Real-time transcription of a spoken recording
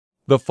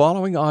The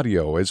following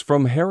audio is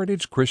from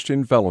Heritage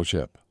Christian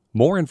Fellowship.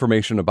 More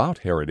information about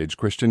Heritage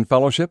Christian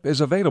Fellowship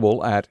is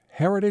available at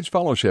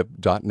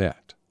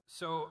heritagefellowship.net.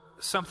 So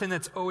something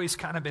that's always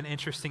kind of been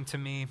interesting to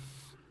me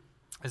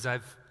as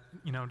I've,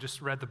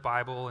 just read the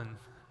Bible and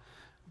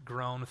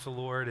grown with the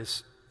Lord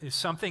is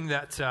something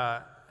that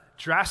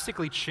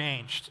drastically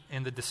changed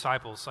in the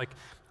disciples. Like,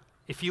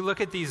 if you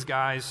look at these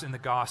guys in the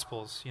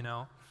Gospels,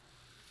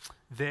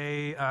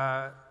 they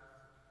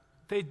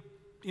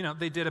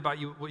did about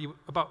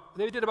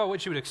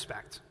what you would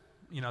expect.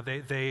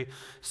 They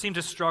seemed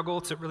to struggle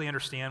to really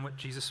understand what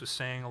Jesus was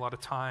saying a lot of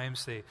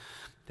times.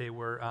 They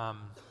were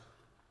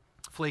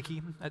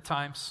flaky at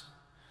times,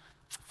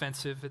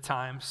 offensive at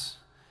times.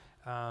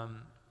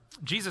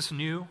 Jesus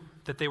knew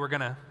that they were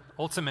going to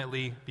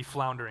ultimately be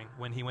floundering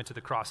when he went to the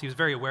cross. He was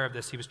very aware of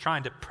this. He was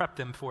trying to prep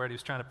them for it. He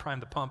was trying to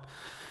prime the pump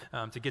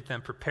to get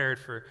them prepared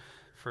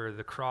for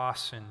the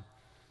cross. And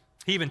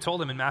he even told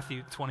them in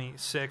Matthew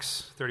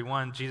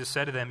 26:31, Jesus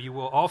said to them, "You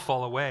will all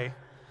fall away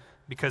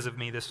because of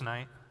me this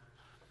night.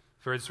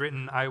 For it's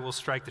written, I will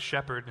strike the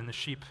shepherd, and the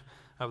sheep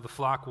of the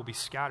flock will be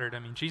scattered." I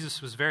mean,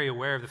 Jesus was very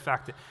aware of the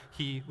fact that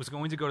he was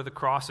going to go to the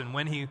cross, and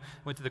when he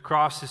went to the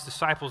cross, his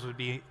disciples would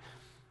be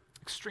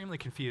extremely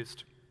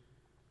confused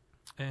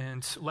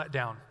and let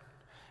down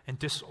and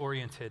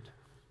disoriented,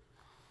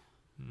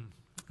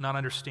 not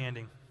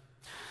understanding.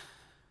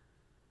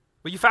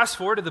 But you fast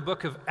forward to the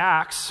book of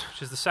Acts,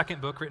 which is the second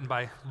book written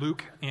by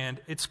Luke,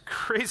 and it's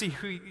crazy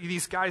who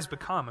these guys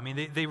become. I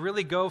mean, they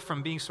really go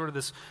from being sort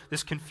of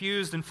this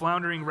confused and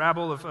floundering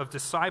rabble of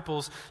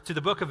disciples to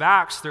the book of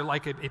Acts. They're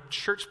like a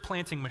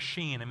church-planting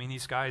machine. I mean,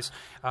 these guys,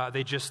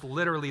 they just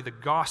literally, the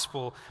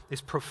gospel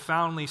is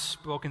profoundly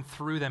spoken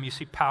through them. You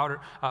see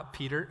Peter.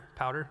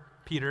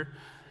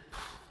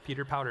 You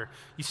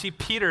see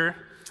Peter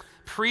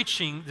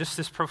preaching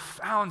this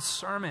profound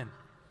sermon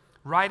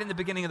right in the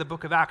beginning of the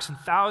book of Acts, and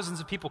thousands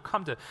of people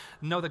come to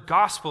know the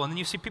gospel. And then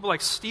you see people like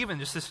Stephen,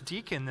 just this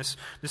deacon, this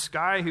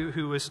guy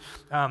who was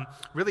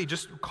really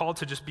just called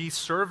to just be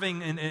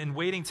serving and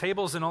waiting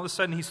tables, and all of a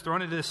sudden he's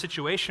thrown into a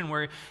situation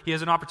where he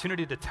has an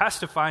opportunity to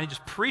testify, and he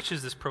just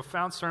preaches this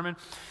profound sermon.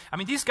 I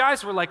mean, these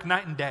guys were like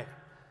night and day.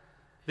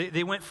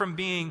 They went from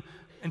being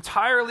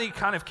entirely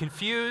kind of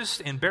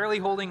confused and barely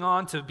holding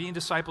on to being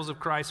disciples of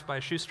Christ by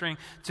a shoestring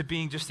to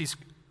being just these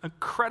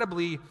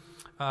incredibly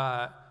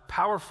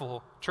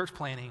powerful church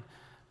planting,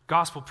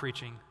 gospel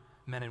preaching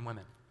men and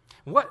women.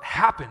 What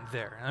happened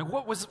there? And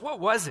what was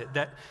it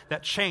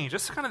that changed?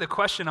 That's kind of the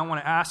question I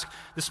want to ask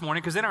this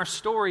morning, because in our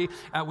story,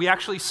 we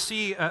actually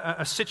see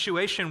a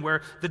situation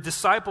where the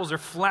disciples are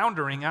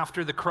floundering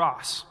after the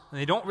cross, and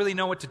they don't really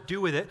know what to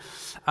do with it.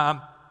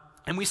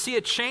 And we see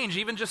a change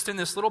even just in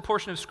this little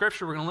portion of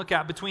Scripture we're going to look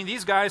at between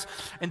these guys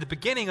in the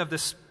beginning of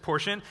this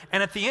portion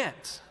and at the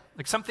end.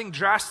 Like, something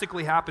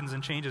drastically happens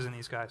and changes in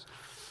these guys.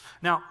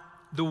 Now,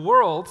 the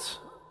world,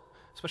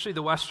 especially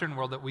the Western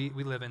world that we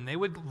live in, they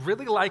would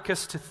really like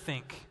us to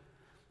think,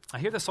 I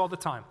hear this all the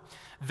time,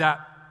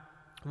 that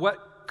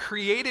what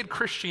created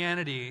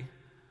Christianity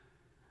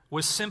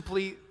was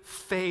simply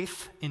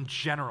faith in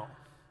general.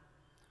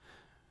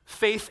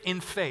 Faith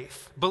in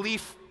faith.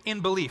 Belief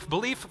in belief.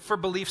 Belief for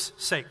belief's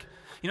sake.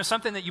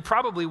 Something that you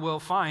probably will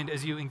find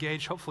as you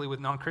engage, hopefully, with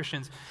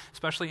non-Christians,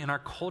 especially in our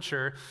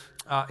culture,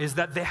 is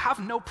that they have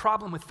no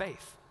problem with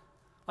faith.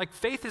 Like,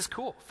 faith is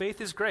cool. Faith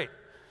is great.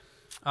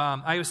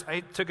 I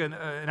took an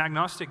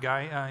agnostic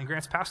guy in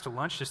Grants Pass to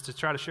lunch just to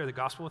try to share the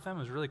gospel with him. It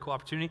was a really cool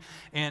opportunity.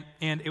 And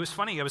it was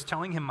funny. I was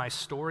telling him my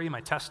story,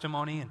 my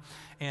testimony,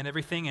 and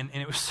everything. And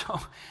it was so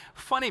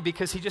funny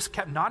because he just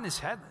kept nodding his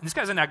head. And this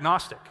guy's an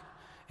agnostic.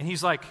 And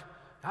he's like,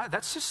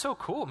 that's just so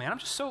cool, man. I'm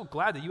just so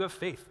glad that you have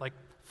faith. Like,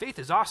 faith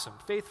is awesome.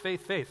 Faith,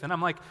 faith, faith. And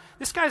I'm like,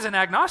 this guy's an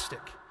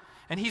agnostic.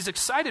 And he's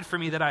excited for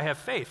me that I have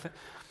faith. It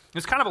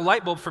was kind of a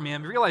light bulb for me.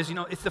 And I realized,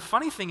 the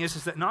funny thing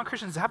is that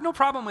non-Christians have no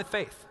problem with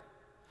faith.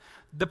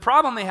 The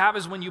problem they have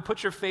is when you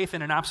put your faith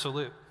in an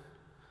absolute,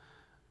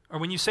 or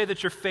when you say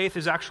that your faith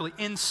is actually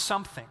in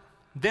something,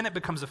 then it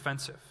becomes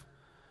offensive.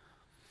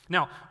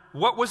 Now,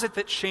 what was it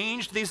that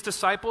changed these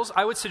disciples?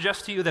 I would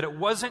suggest to you that it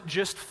wasn't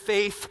just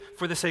faith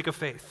for the sake of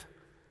faith.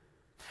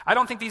 I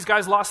don't think these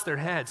guys lost their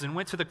heads and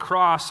went to the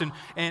cross and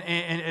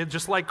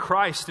just like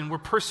Christ and were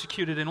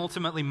persecuted and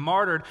ultimately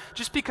martyred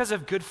just because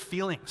of good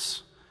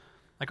feelings.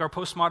 Like, our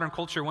postmodern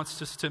culture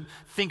wants us to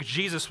think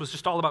Jesus was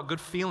just all about good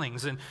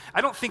feelings. And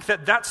I don't think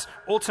that that's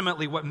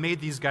ultimately what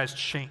made these guys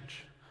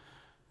change.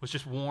 It was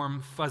just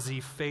warm, fuzzy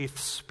faith,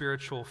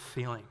 spiritual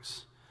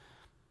feelings.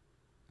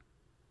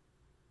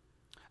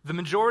 The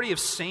majority of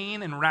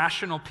sane and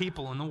rational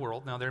people in the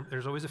world, now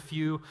there's always a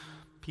few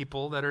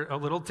people that are a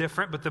little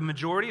different, but the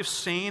majority of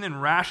sane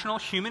and rational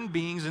human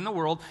beings in the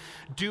world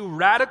do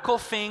radical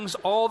things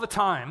all the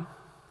time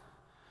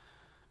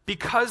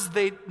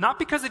not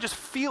because they just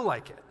feel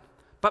like it,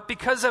 but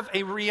because of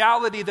a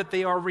reality that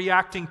they are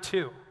reacting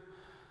to.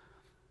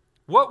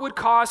 What would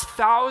cause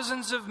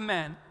thousands of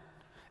men,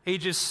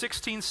 ages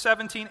 16,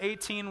 17,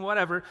 18,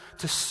 whatever,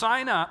 to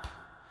sign up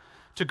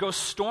to go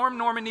storm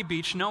Normandy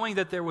Beach knowing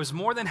that there was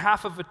more than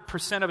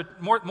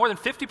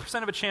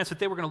 50% of a chance that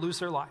they were going to lose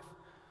their life?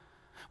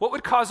 What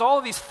would cause all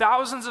of these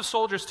thousands of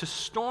soldiers to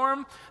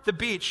storm the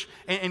beach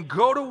and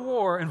go to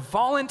war and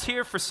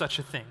volunteer for such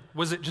a thing?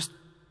 Was it just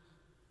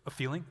a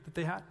feeling that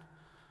they had?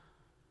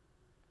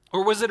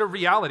 Or was it a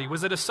reality?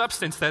 Was it a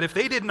substance that if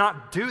they did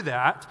not do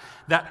that,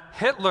 that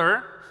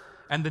Hitler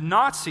and the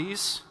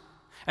Nazis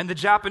and the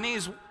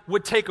Japanese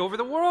would take over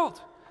the world,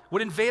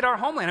 would invade our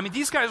homeland? I mean,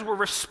 these guys were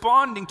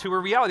responding to a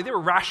reality. They were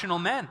rational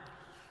men.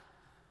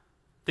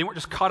 They weren't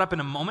just caught up in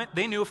a moment.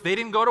 They knew if they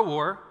didn't go to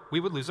war, we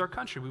would lose our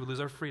country, we would lose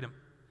our freedom.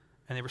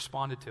 And they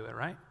responded to it,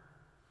 right?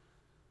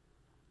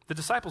 The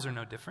disciples are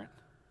no different.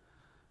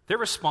 They're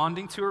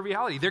responding to a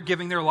reality. They're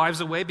giving their lives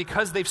away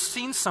because they've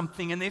seen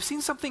something, and they've seen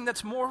something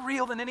that's more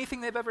real than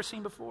anything they've ever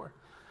seen before.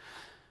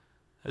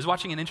 I was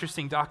watching an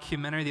interesting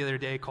documentary the other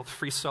day called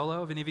Free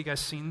Solo. Have any of you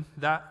guys seen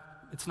that?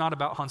 It's not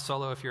about Han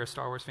Solo if you're a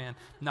Star Wars fan.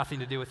 Nothing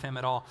to do with him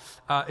at all.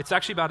 It's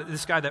actually about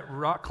this guy that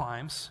rock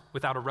climbs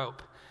without a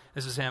rope.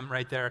 This is him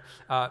right there.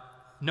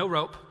 No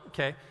rope,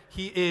 okay?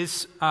 He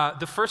is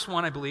the first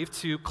one, I believe,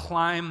 to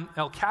climb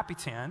El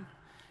Capitan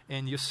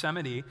in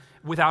Yosemite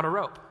without a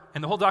rope.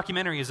 And the whole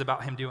documentary is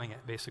about him doing it,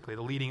 basically,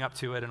 the leading up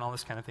to it and all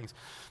this kind of things.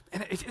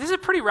 And this is a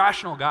pretty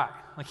rational guy.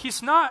 Like,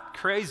 he's not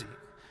crazy.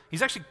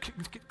 He's actually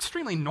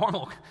extremely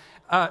normal.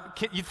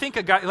 You think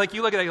a guy, like,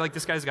 you look at it like,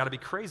 this guy's got to be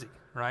crazy,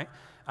 right?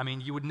 I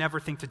mean, you would never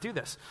think to do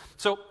this.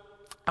 So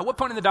at what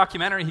point in the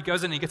documentary he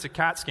goes in and he gets a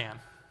CAT scan?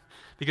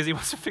 Because he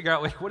wants to figure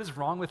out, like, what is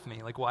wrong with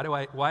me? Like, why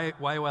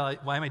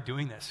am I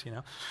doing this, you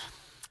know?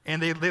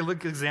 And they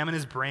examine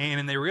his brain,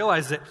 and they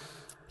realize that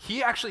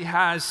he actually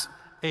has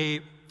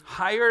a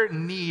higher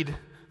need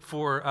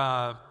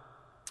for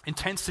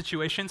intense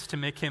situations to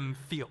make him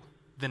feel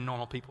than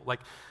normal people.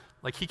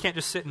 Like he can't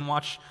just sit and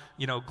watch,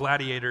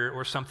 Gladiator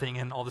or something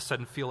and all of a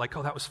sudden feel like,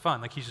 oh, that was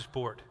fun. Like, he's just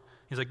bored.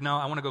 He's like, no,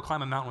 I want to go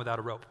climb a mountain without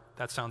a rope.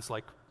 That sounds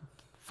like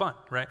fun,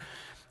 right?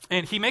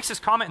 And he makes this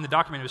comment in the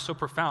documentary. It was so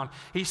profound.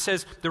 He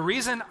says, the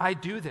reason I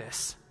do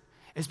this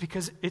is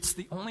because it's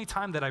the only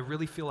time that I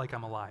really feel like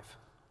I'm alive.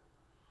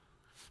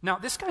 Now,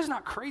 this guy's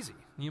not crazy.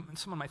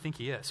 Someone might think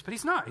he is, but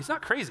he's not. He's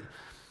not crazy.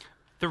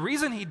 The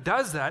reason he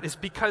does that is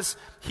because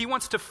he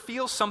wants to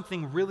feel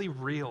something really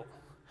real.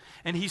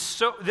 And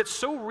that's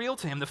so real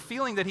to him, the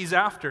feeling that he's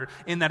after,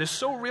 and that is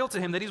so real to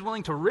him that he's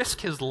willing to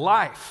risk his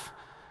life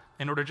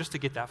in order just to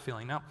get that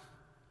feeling. Now,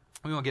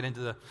 we won't get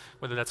into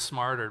whether that's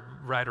smart or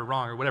right or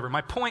wrong or whatever.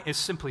 My point is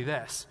simply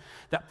this,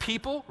 that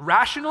people,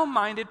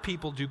 rational-minded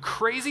people, do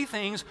crazy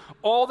things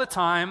all the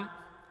time,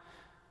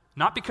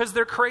 not because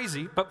they're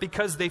crazy, but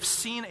because they've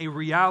seen a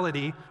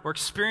reality or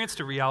experienced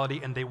a reality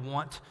and they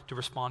want to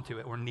respond to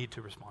it or need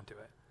to respond to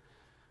it.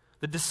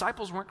 The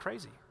disciples weren't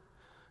crazy.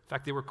 In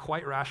fact, they were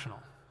quite rational,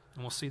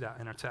 and we'll see that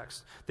in our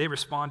text. They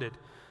responded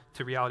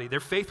to reality. Their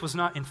faith was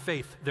not in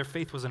faith. Their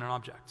faith was in an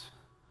object.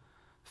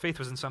 Faith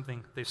was in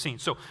something they've seen.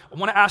 So I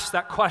want to ask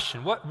that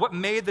question. What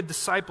made the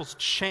disciples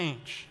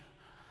change?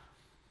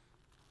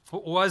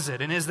 What was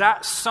it? And is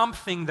that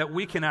something that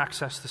we can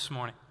access this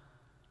morning?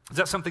 Is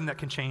that something that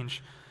can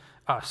change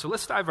us? So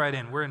let's dive right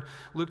in. We're in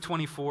Luke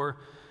 24,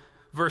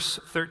 verse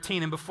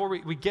 13. And before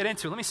we get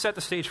into it, let me set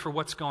the stage for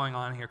what's going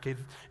on here. Okay,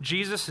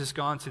 Jesus has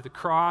gone to the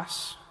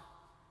cross.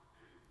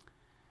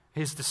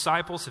 His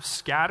disciples have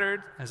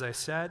scattered, as I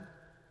said,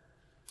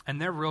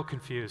 and they're real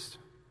confused.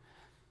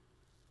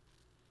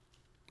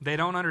 They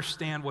don't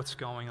understand what's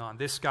going on.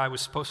 This guy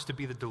was supposed to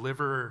be the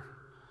deliverer.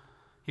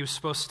 He was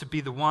supposed to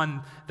be the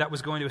one that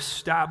was going to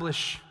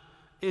establish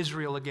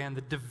Israel again,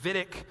 the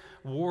Davidic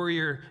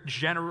warrior,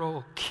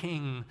 general,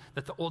 king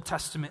that the Old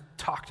Testament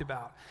talked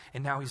about.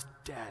 And now he's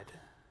dead.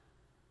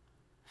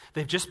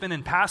 They've just been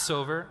in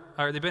Passover,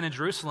 or they've been in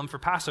Jerusalem for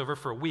Passover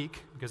for a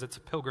week because it's a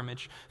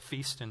pilgrimage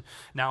feast, and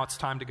now it's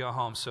time to go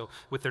home. So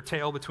with their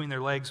tail between their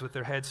legs, with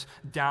their heads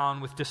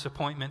down, with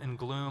disappointment and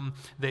gloom,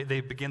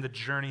 they begin the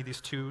journey,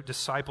 these two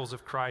disciples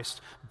of Christ,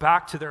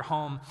 back to their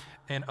home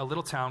in a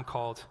little town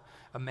called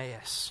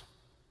Emmaus.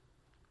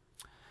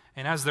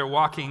 And as they're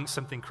walking,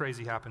 something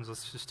crazy happens.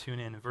 Let's just tune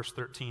in verse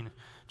 13,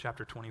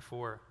 chapter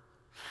 24.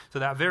 So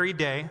that very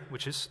day,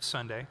 which is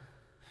Sunday,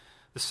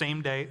 the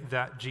same day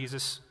that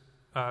Jesus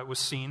was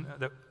seen,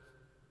 that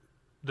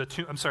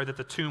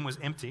the tomb was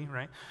empty,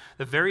 right?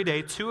 The very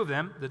day, two of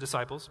them, the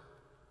disciples,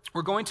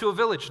 were going to a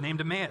village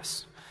named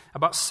Emmaus,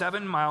 about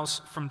 7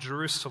 miles from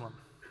Jerusalem.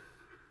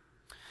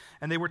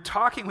 And they were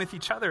talking with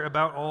each other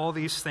about all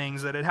these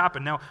things that had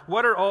happened. Now,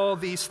 what are all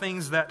these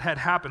things that had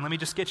happened? Let me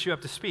just get you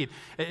up to speed.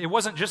 It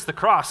wasn't just the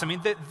cross. I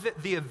mean,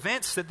 the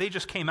events that they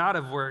just came out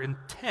of were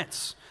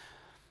intense.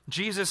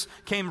 Jesus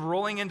came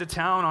rolling into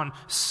town on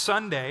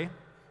Sunday.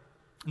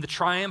 The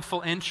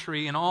triumphal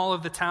entry, and all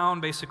of the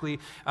town basically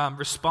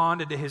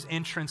responded to his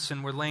entrance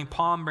and were laying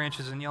palm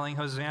branches and yelling,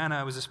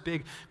 Hosanna. It was this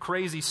big,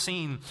 crazy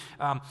scene.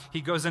 He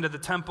goes into the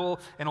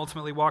temple and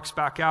ultimately walks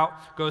back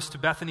out, goes to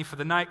Bethany for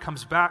the night,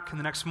 comes back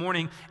the next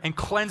morning and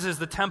cleanses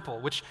the temple,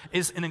 which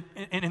is an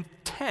intense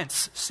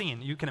tense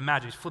scene. You can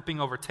imagine he's flipping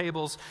over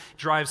tables,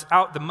 drives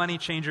out the money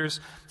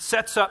changers,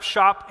 sets up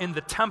shop in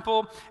the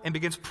temple, and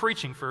begins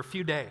preaching for a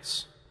few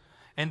days.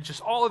 And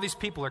just all of these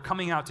people are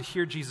coming out to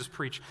hear Jesus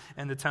preach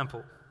in the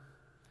temple.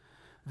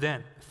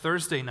 Then,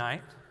 Thursday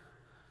night,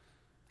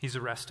 he's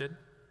arrested.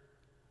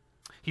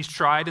 He's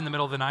tried in the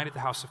middle of the night at the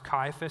house of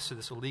Caiaphas, so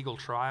this illegal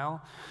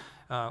trial.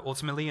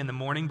 Ultimately, in the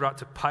morning, brought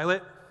to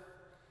Pilate.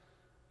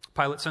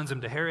 Pilate sends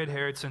him to Herod.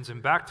 Herod sends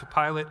him back to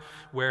Pilate,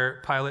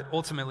 where Pilate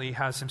ultimately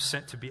has him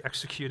sent to be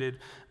executed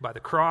by the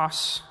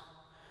cross.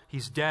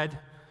 He's dead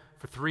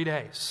for 3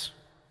 days.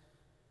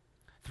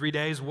 3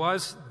 days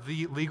was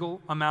the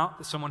legal amount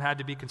that someone had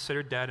to be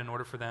considered dead in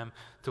order for them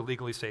to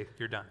legally say,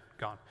 you're done,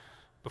 gone.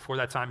 Before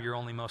that time, you're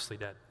only mostly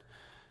dead.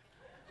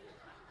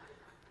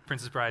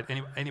 Princess Bride,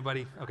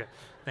 anybody? Okay,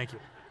 thank you.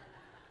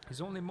 He's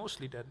only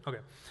mostly dead.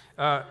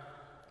 Okay.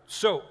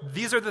 So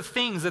these are the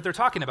things that they're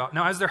talking about.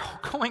 Now, as they're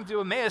going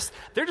to Emmaus,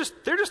 they're just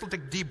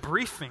like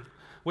debriefing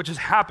what just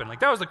happened.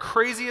 Like, that was the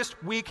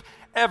craziest week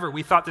ever.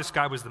 We thought this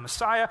guy was the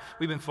Messiah.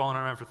 We've been following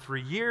around for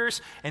 3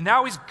 years, and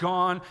now he's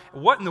gone.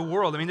 What in the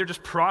world? I mean, they're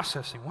just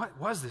processing. What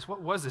was this?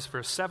 What was this for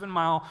a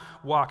 7-mile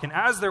walk? And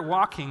as they're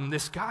walking,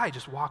 this guy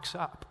just walks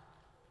up.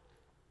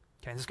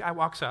 Okay, this guy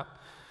walks up,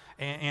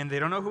 and they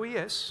don't know who he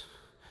is.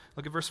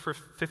 Look at verse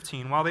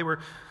 15. While they were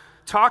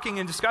talking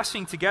and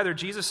discussing together,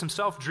 Jesus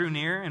himself drew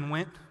near and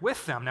went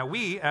with them. Now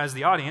we, as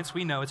the audience,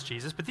 we know it's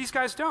Jesus, but these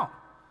guys don't.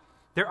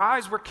 Their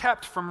eyes were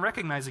kept from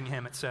recognizing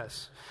him, it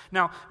says.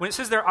 Now, when it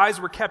says their eyes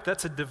were kept,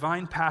 that's a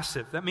divine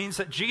passive. That means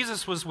that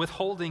Jesus was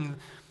withholding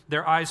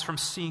their eyes from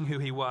seeing who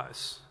he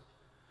was.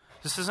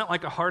 This isn't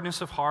like a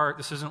hardness of heart.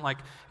 This isn't like,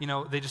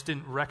 they just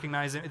didn't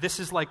recognize him. This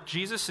is like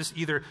Jesus is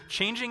either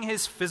changing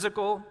his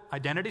physical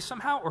identity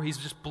somehow, or he's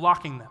just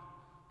blocking them.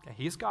 Okay,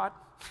 he is God.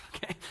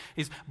 Okay,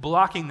 he's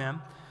blocking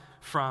them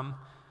from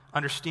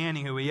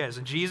understanding who he is.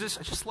 And Jesus,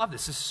 I just love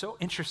this. This is so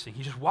interesting.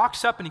 He just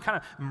walks up and he kind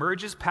of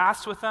merges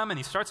paths with them, and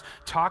he starts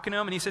talking to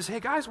them, and he says, hey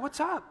guys, what's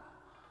up?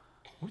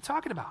 What are we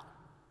talking about?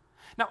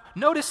 Now,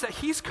 notice that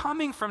he's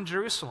coming from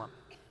Jerusalem.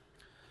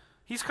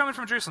 He's coming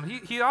from Jerusalem.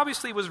 He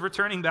obviously was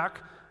returning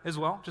back as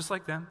well, just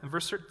like them. In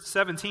verse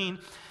 17,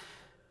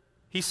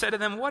 he said to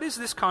them, what is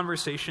this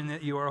conversation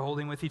that you are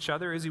holding with each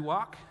other as you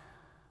walk?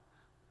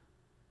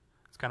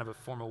 It's kind of a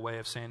formal way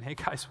of saying, hey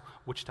guys,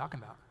 what you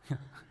talking about?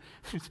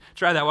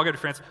 Try that. Walk out to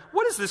France.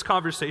 What is this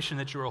conversation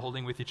that you are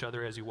holding with each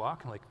other as you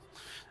walk? Like,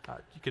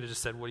 you could have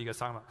just said, what are you guys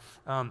talking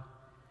about?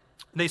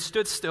 They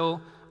stood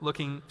still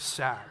looking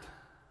sad.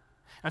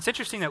 Now, it's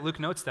interesting that Luke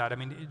notes that. I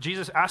mean,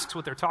 Jesus asks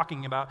what they're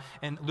talking about,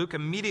 and Luke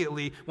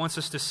immediately wants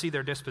us to see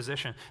their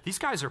disposition. These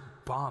guys are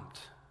bummed.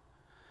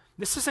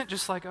 This isn't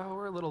just like, oh,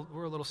 we're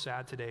a little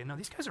sad today. No,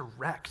 these guys are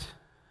wrecked.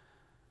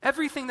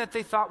 Everything that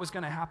they thought was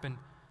going to happen,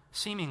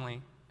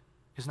 seemingly,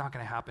 is not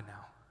going to happen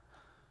now.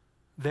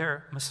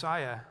 Their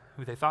Messiah,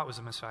 who they thought was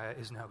a Messiah,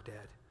 is now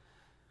dead.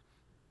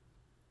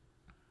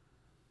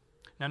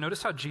 Now,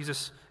 notice how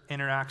Jesus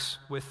interacts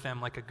with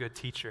them like a good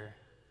teacher.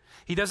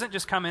 He doesn't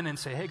just come in and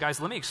say, hey guys,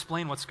 let me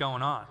explain what's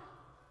going on.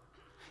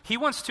 He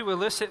wants to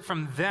elicit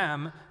from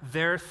them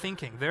their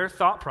thinking, their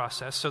thought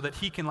process, so that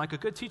he can, like a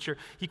good teacher,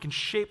 he can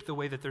shape the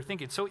way that they're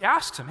thinking. So he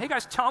asks them, hey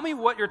guys, tell me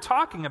what you're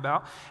talking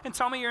about and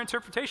tell me your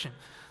interpretation.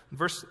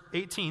 Verse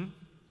 18,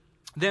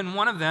 then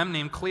one of them,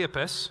 named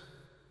Cleopas,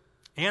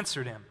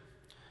 answered him.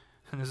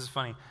 And this is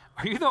funny.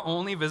 Are you the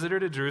only visitor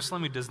to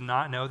Jerusalem who does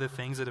not know the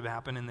things that have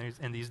happened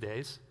in these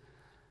days?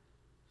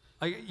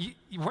 Like,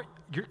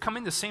 you're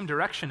coming the same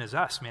direction as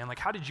us, man. Like,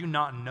 how did you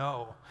not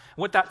know?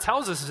 What that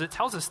tells us is it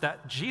tells us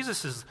that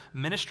Jesus'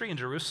 ministry in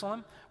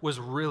Jerusalem was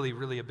really,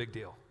 really a big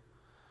deal.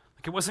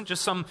 Like, it wasn't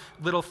just some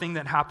little thing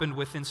that happened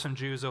within some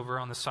Jews over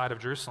on the side of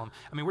Jerusalem.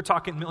 I mean, we're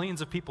talking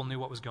millions of people knew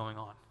what was going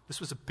on. This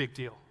was a big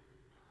deal.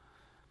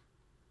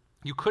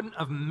 You couldn't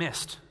have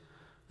missed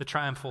the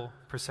triumphal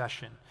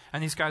procession.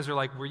 And these guys are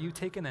like, were you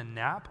taking a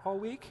nap all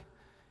week?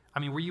 I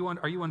mean,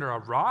 are you under a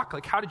rock?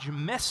 Like, how did you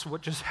miss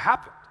what just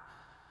happened?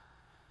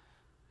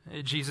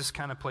 Jesus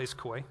kind of plays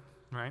coy,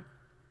 right?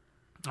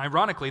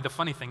 Ironically, the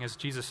funny thing is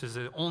Jesus is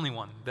the only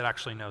one that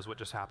actually knows what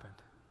just happened.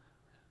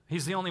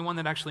 He's the only one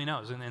that actually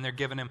knows. And they're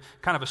giving him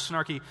kind of a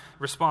snarky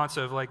response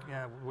of like,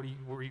 yeah,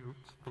 were you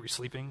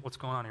sleeping? What's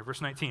going on here?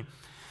 Verse 19.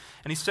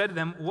 And he said to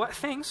them, what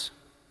things?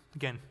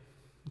 Again,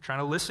 trying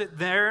to elicit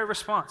their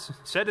response.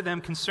 Said to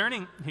them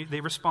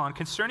they respond,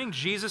 concerning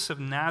Jesus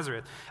of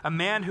Nazareth, a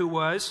man who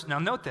was, now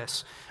note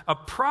this, a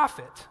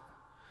prophet,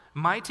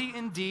 mighty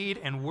in deed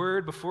and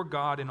word before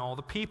God and all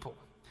the people,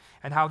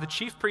 and how the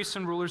chief priests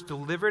and rulers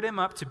delivered him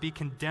up to be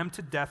condemned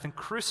to death and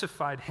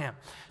crucified him.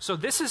 So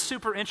this is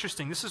super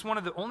interesting. This is one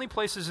of the only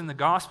places in the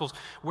Gospels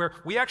where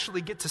we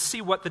actually get to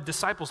see what the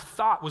disciples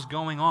thought was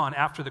going on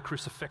after the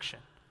crucifixion.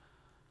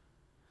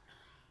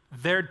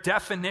 Their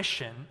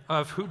definition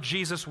of who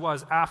Jesus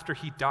was after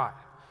he died.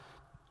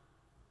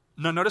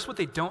 Now notice what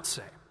they don't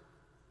say.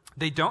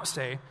 They don't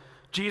say,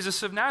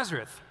 Jesus of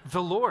Nazareth,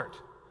 the Lord.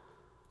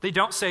 They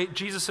don't say,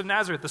 Jesus of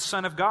Nazareth, the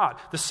Son of God,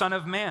 the Son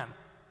of Man,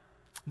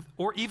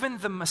 or even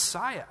the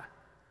Messiah.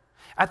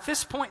 At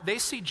this point, they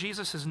see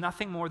Jesus as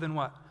nothing more than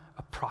what?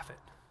 A prophet.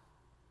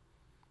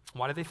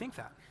 Why do they think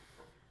that?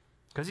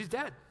 Because he's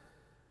dead.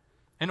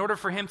 In order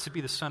for him to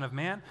be the Son of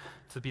Man,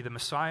 to be the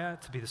Messiah,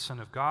 to be the Son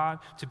of God,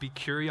 to be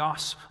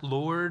Kyrios,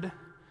 Lord,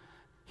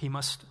 he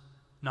must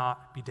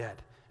not be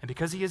dead. And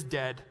because he is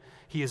dead,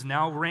 he is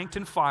now ranked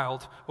and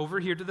filed over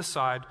here to the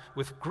side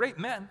with great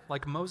men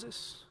like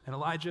Moses and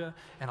Elijah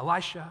and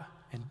Elisha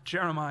and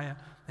Jeremiah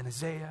and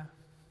Isaiah.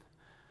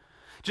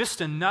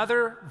 Just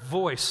another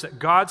voice that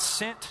God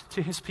sent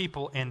to his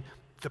people, and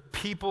the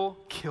people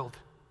killed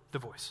the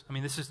voice. I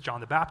mean, this is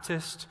John the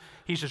Baptist.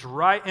 He's just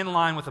right in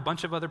line with a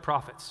bunch of other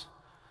prophets.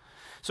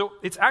 So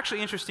it's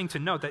actually interesting to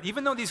note that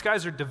even though these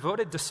guys are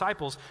devoted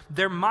disciples,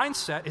 their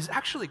mindset is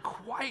actually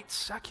quite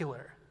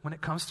secular when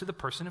it comes to the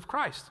person of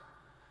Christ.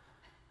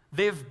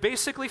 They've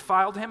basically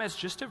filed him as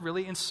just a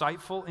really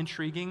insightful,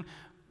 intriguing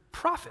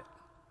prophet.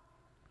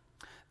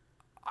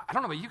 I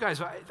don't know about you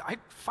guys, I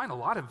find a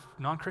lot of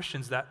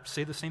non-Christians that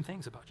say the same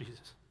things about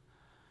Jesus.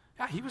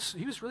 Yeah, he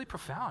was really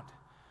profound.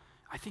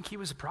 I think he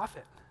was a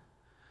prophet.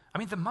 I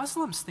mean, the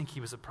Muslims think he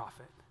was a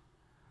prophet.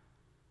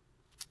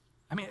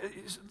 I mean,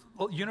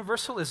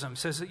 universalism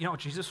says that,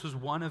 Jesus was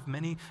one of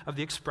many of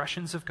the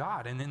expressions of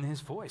God and in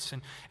his voice.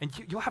 And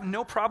you'll have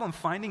no problem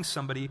finding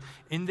somebody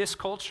in this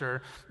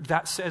culture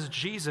that says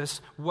Jesus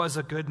was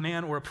a good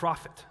man or a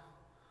prophet.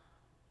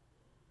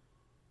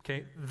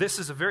 Okay, this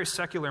is a very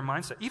secular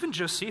mindset. Even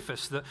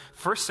Josephus, the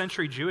first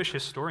century Jewish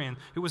historian,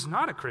 who was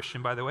not a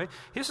Christian, by the way,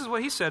 this is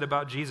what he said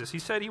about Jesus. He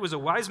said he was a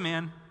wise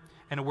man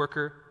and a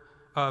worker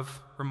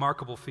of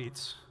remarkable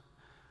feats.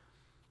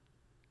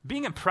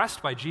 Being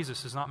impressed by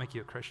Jesus does not make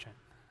you a Christian.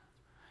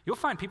 You'll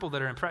find people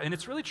that are impressed, and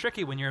it's really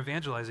tricky when you're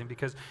evangelizing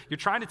because you're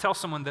trying to tell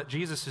someone that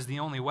Jesus is the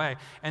only way,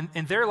 and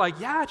they're like,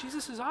 yeah,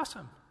 Jesus is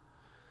awesome.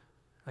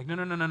 Like,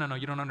 no,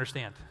 you don't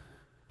understand.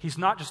 He's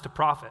not just a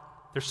prophet.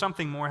 There's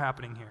something more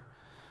happening here.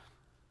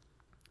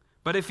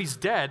 But if he's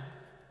dead,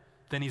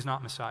 then he's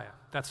not Messiah.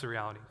 That's the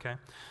reality, okay?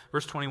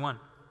 Verse 21,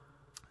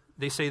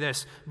 they say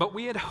this, but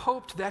we had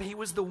hoped that he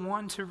was the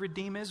one to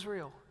redeem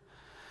Israel.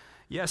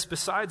 Yes,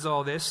 besides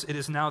all this, it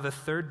is now the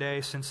third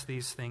day since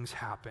these things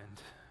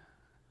happened.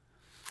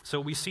 So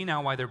we see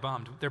now why they're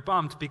bummed. They're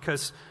bummed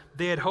because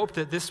they had hoped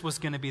that this was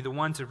going to be the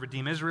one to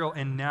redeem Israel,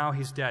 and now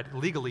he's dead,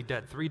 legally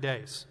dead, 3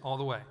 days, all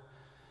the way.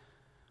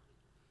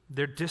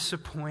 They're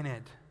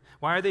disappointed.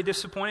 Why are they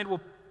disappointed?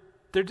 Well,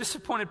 they're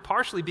disappointed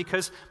partially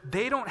because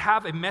they don't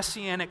have a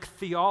messianic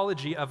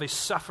theology of a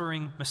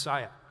suffering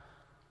Messiah.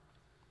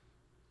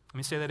 Let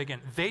me say that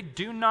again. They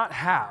do not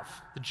have,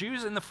 the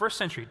Jews in the first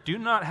century do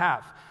not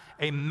have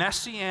a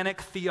messianic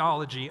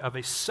theology of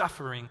a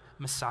suffering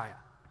Messiah.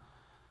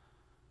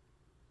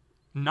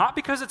 Not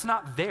because it's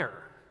not there,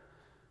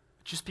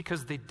 just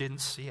because they didn't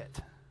see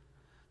it.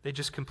 They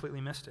just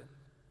completely missed it.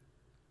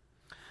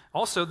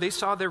 Also, they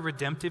saw their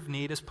redemptive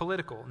need as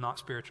political, not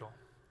spiritual.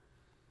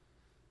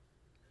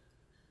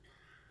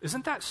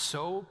 Isn't that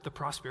so the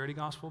prosperity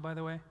gospel, by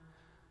the way?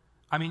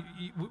 I mean,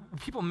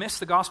 people miss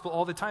the gospel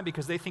all the time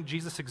because they think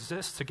Jesus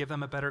exists to give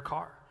them a better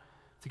car,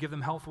 to give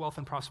them health, wealth,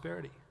 and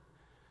prosperity.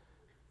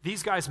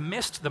 These guys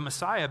missed the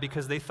Messiah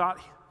because they thought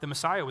the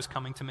Messiah was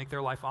coming to make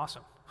their life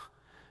awesome,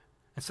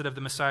 instead of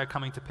the Messiah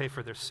coming to pay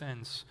for their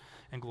sins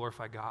and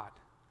glorify God.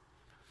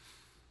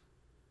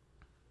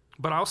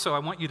 But also, I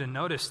want you to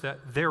notice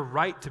that they're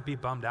right to be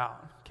bummed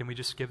out. Can we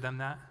just give them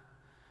that?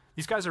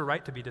 These guys are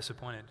right to be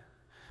disappointed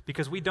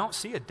because we don't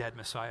see a dead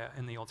Messiah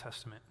in the Old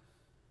Testament.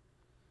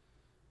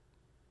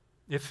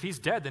 If he's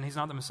dead, then he's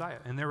not the Messiah,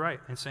 and they're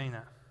right in saying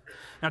that.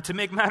 Now, to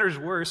make matters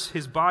worse,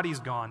 his body's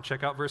gone.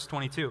 Check out verse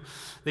 22.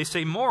 They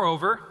say,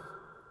 moreover,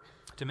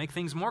 to make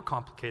things more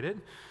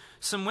complicated,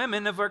 some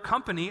women of our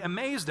company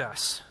amazed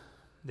us.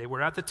 They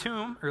were at the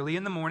tomb early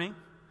in the morning,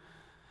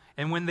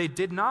 and when they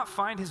did not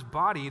find his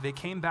body, they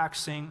came back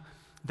saying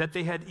that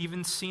they had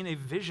even seen a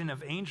vision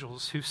of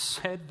angels who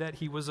said that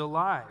he was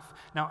alive.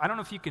 Now, I don't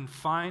know if you can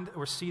find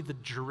or see the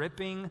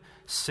dripping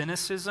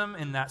cynicism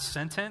in that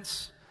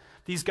sentence.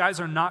 These guys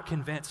are not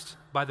convinced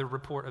by the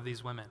report of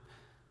these women.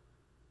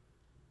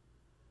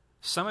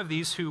 Some of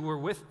these who were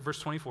with, verse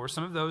 24,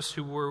 some of those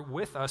who were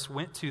with us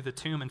went to the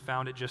tomb and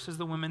found it just as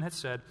the women had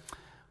said.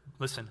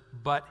 Listen,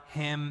 but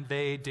him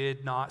they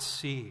did not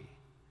see.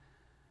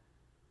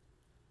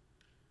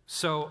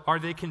 So are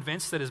they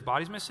convinced that his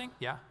body's missing?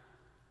 Yeah.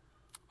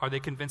 Are they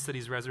convinced that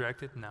he's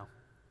resurrected? No.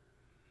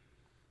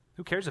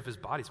 Who cares if his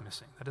body's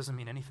missing? That doesn't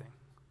mean anything.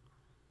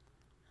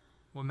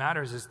 What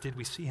matters is, did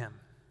we see him?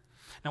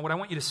 Now, what I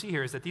want you to see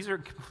here is that these are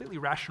completely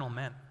rational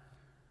men.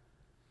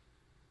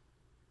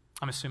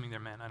 I'm assuming they're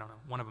men. I don't know.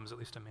 One of them is at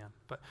least a man.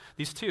 But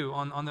these two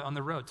on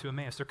the road to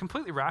Emmaus, they're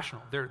completely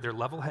rational. They're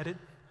level-headed.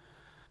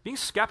 Being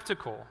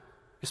skeptical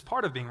is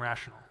part of being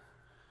rational.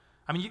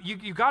 I mean,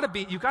 you got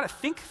to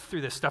think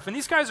through this stuff. And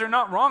these guys are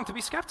not wrong to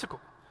be skeptical.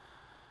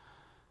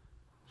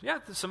 Yeah,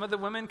 some of the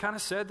women kind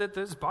of said that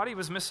his body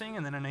was missing,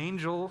 and then an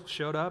angel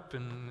showed up,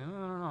 and I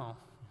don't know.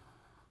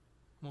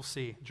 We'll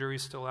see.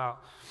 Jury's still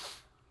out.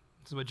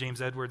 This is what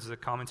James Edwards, the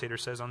commentator,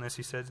 says on this.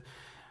 He says,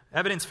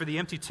 evidence for the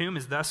empty tomb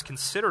is thus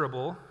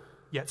considerable,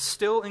 yet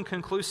still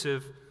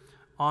inconclusive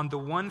on the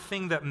one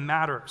thing that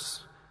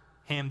matters,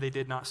 him they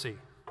did not see.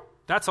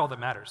 That's all that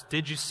matters.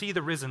 Did you see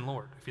the risen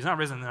Lord? If he's not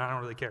risen, then I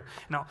don't really care.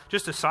 Now,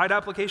 just a side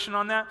application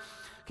on that.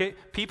 Okay,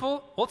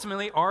 people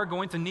ultimately are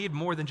going to need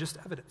more than just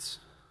evidence.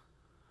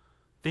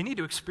 They need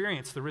to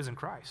experience the risen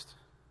Christ.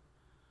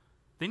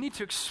 They need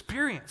to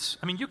experience.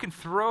 I mean, you can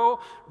throw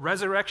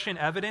resurrection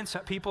evidence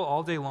at people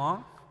all day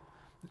long,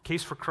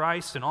 case for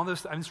Christ and all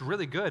this. I mean, it's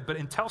really good. But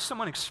until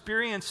someone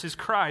experiences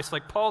Christ,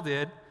 like Paul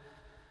did,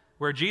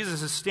 where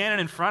Jesus is standing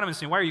in front of him and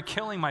saying, "Why are you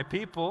killing my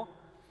people?"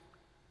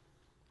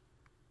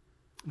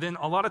 then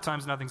a lot of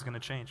times nothing's going to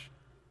change.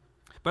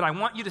 But I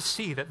want you to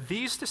see that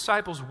these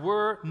disciples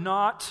were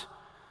not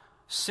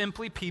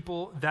simply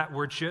people that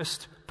were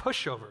just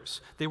pushovers.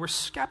 They were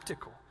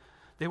skeptical.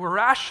 They were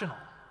rational.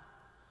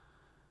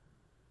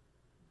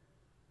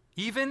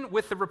 Even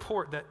with the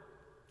report that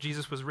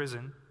Jesus was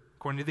risen,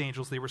 according to the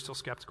angels, they were still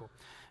skeptical.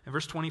 In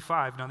verse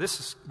 25, now this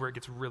is where it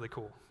gets really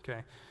cool,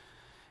 okay?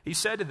 He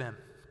said to them,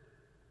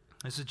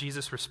 this is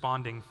Jesus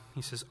responding,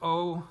 he says,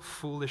 "Oh,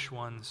 foolish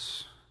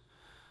ones."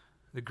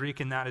 The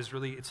Greek in that is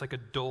really, it's like a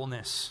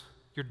dullness.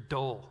 You're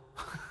dull.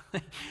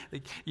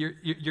 Like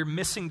you're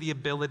missing the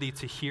ability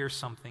to hear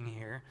something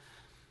here.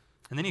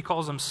 And then he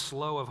calls them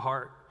slow of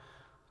heart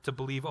to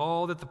believe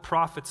all that the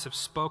prophets have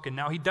spoken.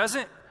 Now, he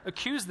doesn't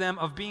accuse them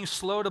of being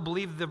slow to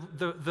believe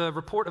the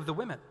report of the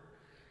women.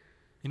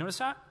 You notice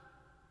that?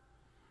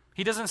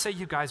 He doesn't say,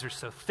 "You guys are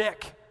so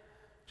thick.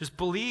 Just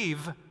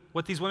believe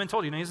what these women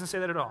told you." No, he doesn't say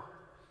that at all.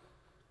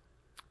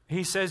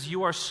 He says,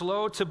 "You are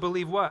slow to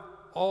believe" what?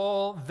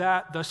 All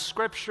that the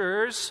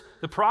scriptures,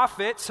 the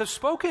prophets have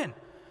spoken.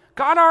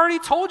 God already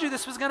told you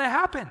this was going to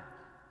happen.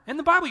 In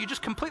the Bible, you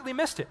just completely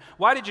missed it.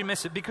 Why did you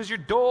miss it? Because you're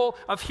dull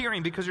of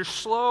hearing, because you're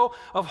slow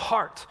of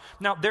heart.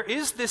 Now, there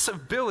is this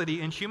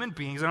ability in human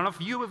beings, I don't know if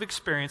you have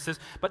experienced this,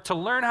 but to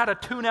learn how to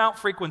tune out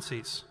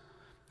frequencies.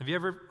 Have you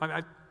ever,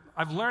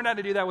 I've learned how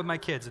to do that with my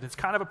kids, and it's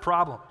kind of a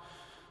problem.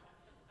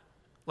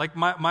 Like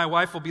my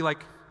wife will be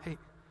like, "Hey,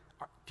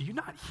 do you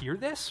not hear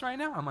this right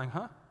now?" I'm like,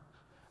 "Huh?"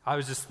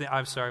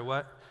 I'm sorry,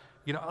 what?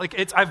 You know,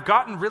 like I've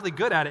gotten really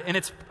good at it, and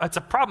it's a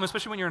problem,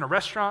 especially when you're in a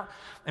restaurant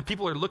and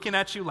people are looking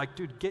at you like,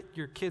 "Dude, get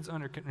your kids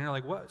under control." And you're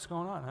like, "What's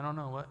going on? I don't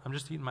know what. I'm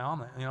just eating my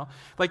omelet." You know,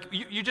 like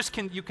you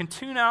can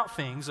tune out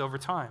things over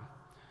time.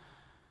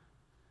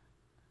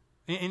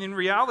 And in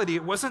reality,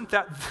 it wasn't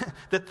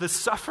that the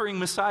suffering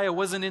Messiah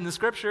wasn't in the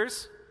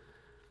scriptures.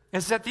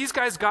 It's that these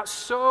guys got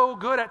so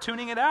good at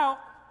tuning it out.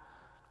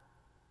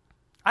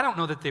 I don't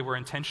know that they were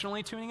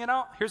intentionally tuning it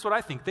out. Here's what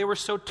I think. They were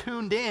so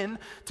tuned in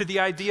to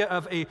the idea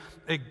of a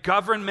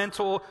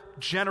governmental,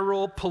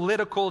 general,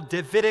 political,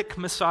 Davidic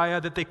Messiah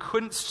that they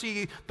couldn't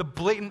see the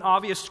blatant,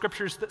 obvious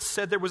scriptures that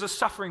said there was a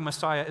suffering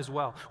Messiah as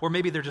well. Or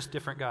maybe they're just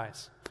different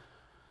guys.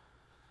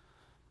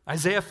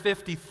 Isaiah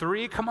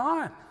 53, come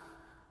on.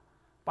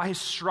 "By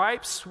his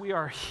stripes we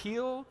are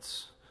healed,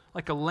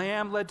 like a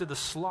lamb led to the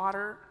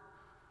slaughter."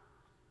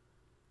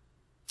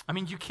 I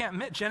mean, you can't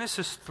admit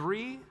Genesis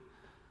 3,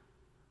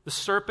 the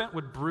serpent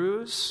would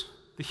bruise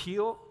the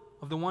heel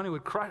of the one who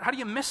would crush. How do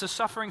you miss a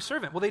suffering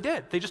servant? Well, they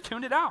did. They just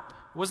tuned it out.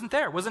 It wasn't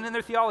there. It wasn't in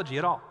their theology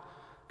at all.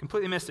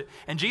 Completely missed it.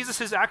 And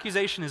Jesus'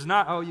 accusation is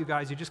not, "Oh, you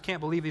guys, you just can't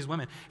believe these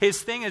women."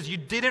 His thing is, you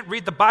didn't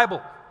read the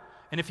Bible.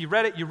 And if you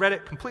read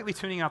it completely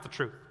tuning out the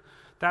truth.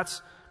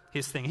 That's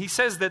his thing. He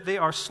says that they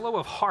are slow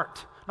of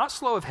heart. Not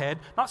slow of head,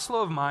 not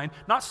slow of mind,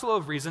 not slow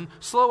of reason,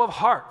 slow of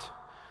heart.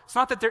 It's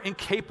not that they're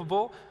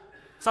incapable.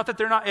 It's not that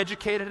they're not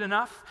educated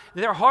enough.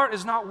 Their heart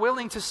is not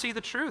willing to see the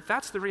truth.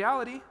 That's the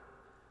reality.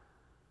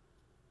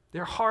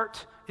 Their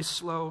heart is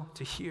slow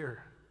to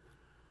hear.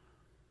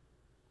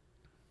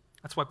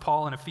 That's why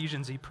Paul in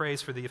Ephesians, he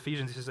prays for the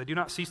Ephesians. He says, "I do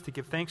not cease to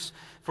give thanks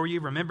for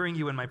you, remembering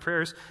you in my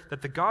prayers,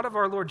 that the God of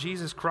our Lord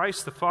Jesus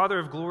Christ, the Father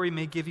of glory,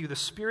 may give you the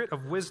spirit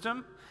of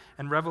wisdom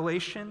and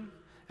revelation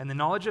and the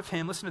knowledge of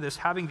him." Listen to this.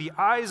 "Having the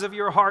eyes of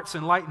your hearts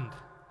enlightened."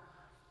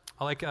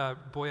 I like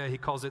Boya, he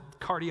calls it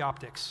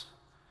cardioptics.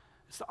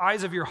 It's the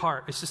eyes of your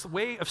heart. It's just a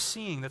way of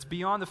seeing that's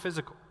beyond the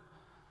physical.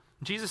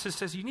 Jesus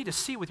says you need to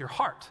see with your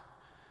heart.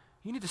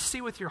 You need to see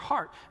with your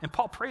heart. And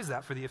Paul prays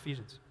that for the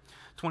Ephesians.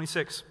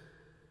 26.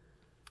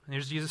 And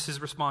here's Jesus'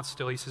 response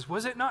still. He says,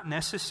 "Was it not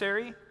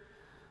necessary?"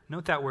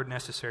 Note that word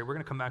necessary. We're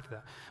going to come back to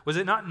that. "Was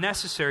it not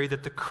necessary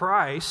that the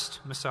Christ,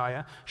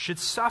 Messiah, should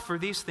suffer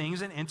these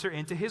things and enter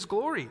into his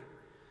glory?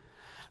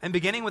 And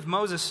beginning with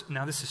Moses,"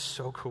 now this is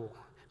so cool.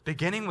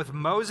 "Beginning with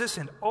Moses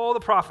and all the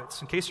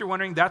prophets." In case you're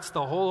wondering, that's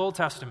the whole Old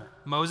Testament.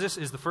 Moses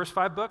is the first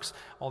 5 books,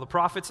 all the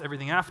prophets,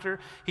 everything after.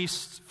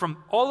 He's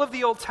from all of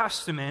the Old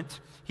Testament,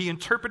 he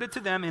interpreted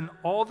to them in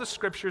all the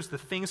scriptures the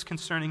things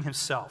concerning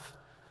himself.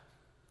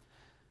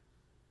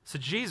 So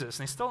Jesus,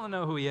 and they still don't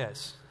know who he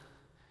is.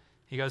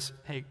 He goes,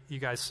 "Hey, you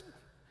guys,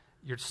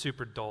 you're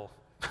super dull.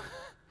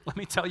 Let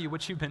me tell you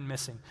what you've been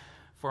missing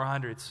for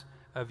hundreds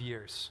of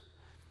years."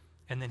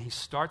 And then he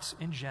starts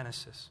in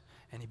Genesis.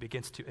 And he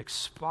begins to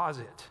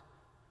exposit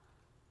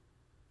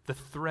the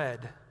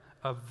thread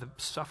of the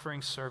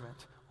suffering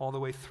servant all the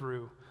way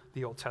through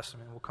the Old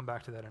Testament. We'll come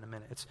back to that in a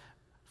minute. It's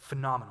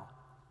phenomenal.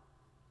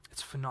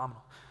 It's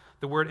phenomenal.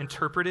 The word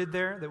interpreted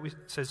there,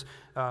 says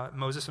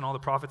Moses and all the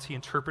prophets, he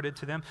interpreted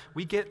to them.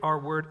 We get our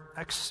word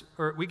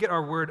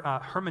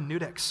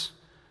hermeneutics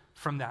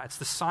from that. It's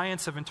the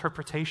science of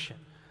interpretation.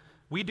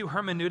 We do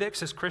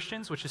hermeneutics as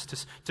Christians, which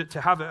is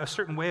to have a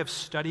certain way of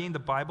studying the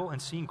Bible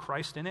and seeing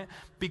Christ in it,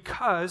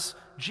 because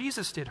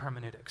Jesus did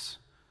hermeneutics.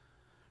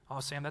 Oh,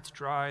 Sam, that's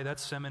dry,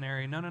 that's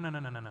seminary. No.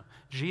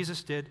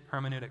 Jesus did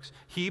hermeneutics.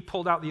 He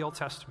pulled out the Old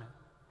Testament,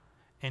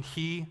 and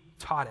he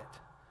taught it.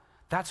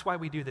 That's why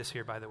we do this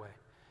here, by the way.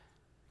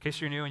 In case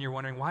you're new and you're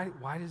wondering,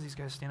 why does these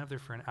guys stand up there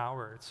for an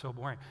hour? It's so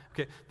boring.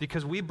 Okay,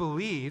 because we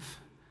believe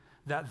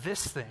that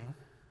this thing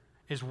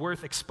is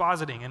worth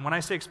expositing. And when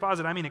I say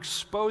exposit, I mean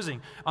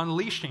exposing,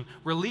 unleashing,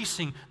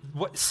 releasing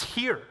what's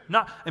here.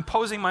 Not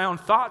imposing my own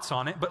thoughts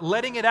on it, but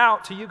letting it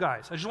out to you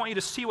guys. I just want you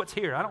to see what's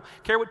here. I don't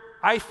care what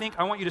I think.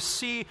 I want you to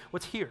see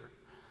what's here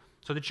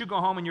so that you go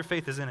home and your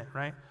faith is in it,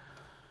 right?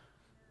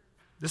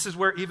 This is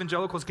where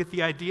evangelicals get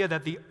the idea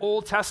that the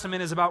Old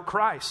Testament is about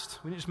Christ.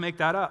 We just make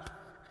that up.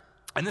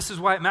 And this is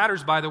why it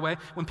matters, by the way,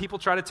 when people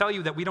try to tell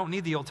you that we don't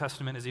need the Old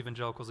Testament as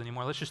evangelicals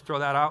anymore. Let's just throw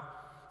that out.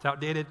 It's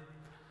outdated.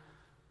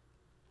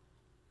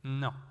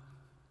 No.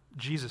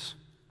 Jesus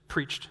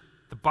preached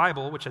the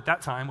Bible, which at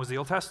that time was the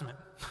Old Testament.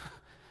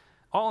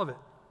 All of it.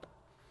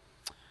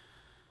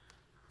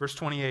 Verse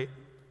 28.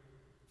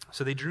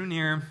 So they drew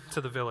near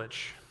to the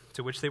village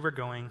to which they were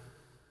going.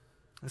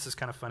 This is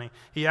kind of funny.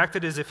 He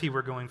acted as if he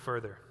were going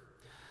further,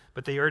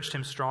 but they urged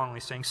him strongly,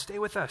 saying, "Stay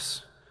with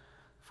us,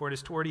 for it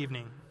is toward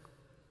evening,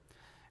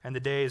 and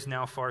the day is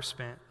now far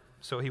spent."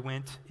 So he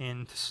went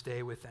in to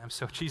stay with them.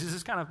 So Jesus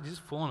is he's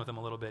fooling with them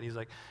a little bit. He's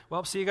like,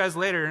 "Well, see you guys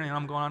later.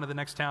 I'm going on to the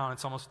next town.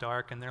 It's almost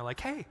dark." And they're like,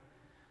 "Hey,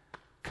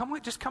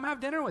 just come have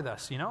dinner with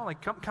us.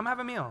 Come have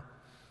a meal."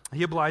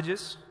 He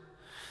obliges.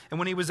 And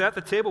when he was at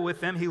the table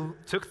with them, he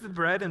took the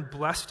bread and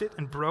blessed it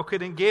and broke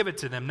it and gave it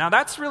to them. Now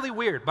that's really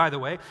weird, by the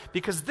way,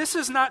 because this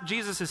is not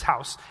Jesus'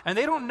 house. And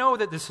they don't know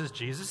that this is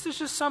Jesus. This is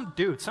just some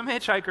dude, some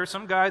hitchhiker,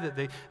 some guy that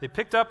they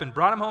picked up and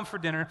brought him home for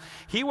dinner.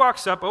 He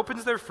walks up,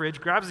 opens their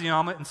fridge, grabs the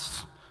omelet, and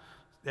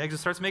the eggs and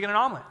starts making an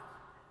omelet.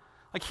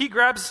 Like he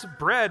grabs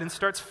bread and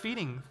starts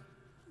feeding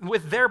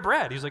with their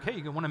bread. He's like, "Hey,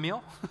 you want a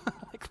meal?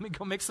 Let me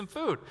go make some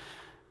food."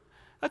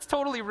 That's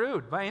totally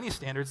rude by any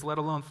standards, let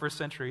alone first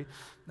century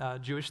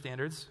Jewish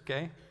standards,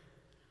 okay?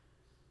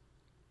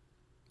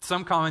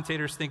 Some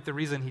commentators think the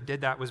reason he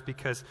did that was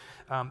because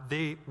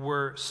they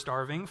were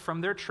starving from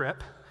their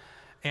trip,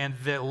 and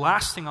the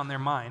last thing on their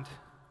mind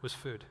was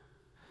food,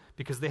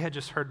 because they had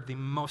just heard the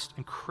most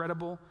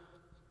incredible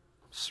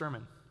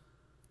sermon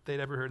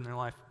they'd ever heard in their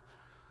life,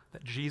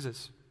 that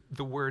Jesus,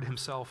 the Word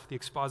himself, the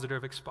expositor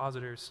of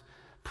expositors,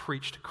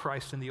 preached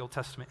Christ in the Old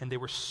Testament, and they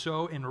were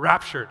so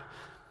enraptured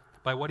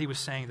by what he was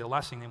saying, the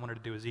last thing they wanted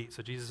to do is eat.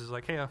 So Jesus is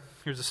like, "Hey,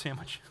 here's a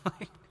sandwich.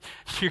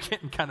 You're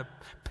getting kind of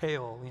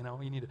pale,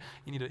 you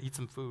need to eat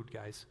some food,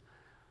 guys."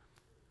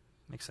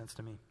 Makes sense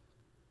to me.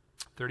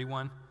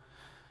 31.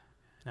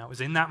 Now it was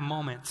in that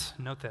moment,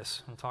 note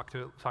this, we'll talk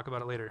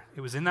about it later.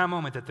 It was in that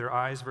moment that their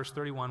eyes, verse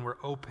 31, were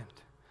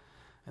opened,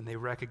 and they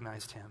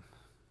recognized him.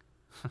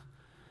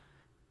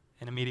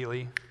 And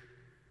immediately,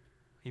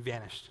 he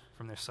vanished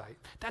from their sight.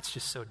 That's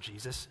just so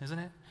Jesus, isn't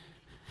it?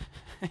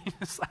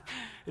 It's like,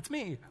 "It's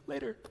me,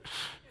 later."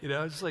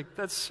 It's like,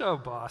 that's so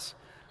boss.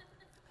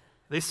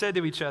 They said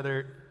to each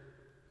other,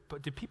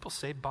 but did people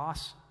say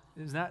boss?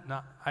 Is that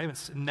not, I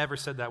haven't never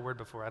said that word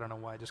before. I don't know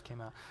why it just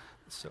came out.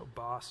 It's so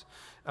boss.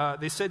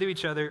 They said to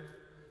each other,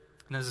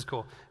 and this is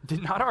cool,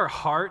 "Did not our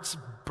hearts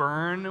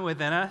burn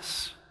within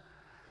us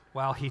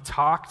while he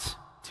talked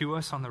to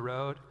us on the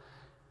road,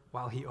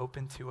 while he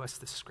opened to us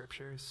the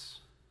scriptures?"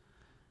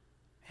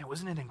 And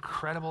wasn't it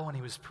incredible when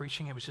he was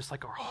preaching? It was just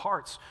like our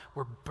hearts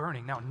were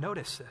burning. Now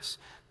notice this.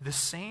 The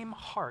same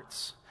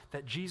hearts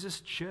that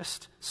Jesus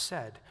just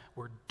said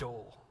were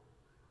dull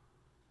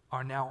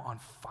are now on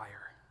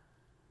fire.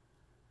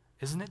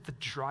 Isn't it the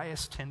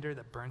driest tinder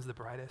that burns the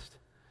brightest?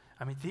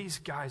 I mean, these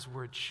guys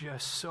were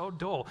just so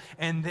dull.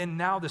 And then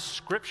now the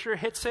scripture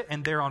hits it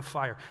and they're on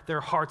fire. Their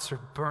hearts are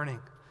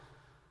burning.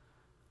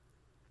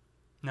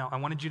 Now, I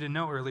wanted you to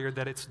know earlier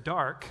that it's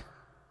dark.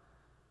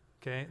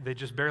 Okay, they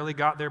just barely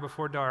got there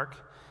before dark.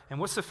 And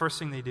what's the first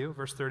thing they do?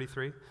 Verse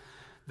 33.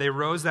 They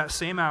rose that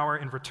same hour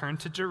and returned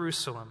to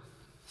Jerusalem,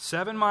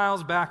 7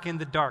 miles back in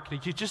the dark.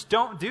 You just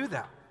don't do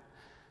that.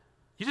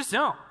 You just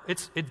don't.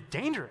 It's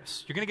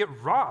dangerous. You're going to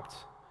get robbed.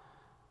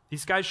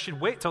 These guys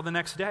should wait till the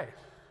next day.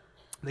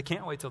 They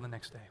can't wait till the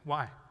next day.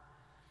 Why?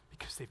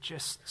 Because they've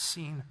just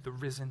seen the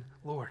risen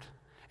Lord.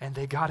 And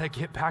they got to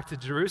get back to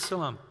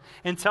Jerusalem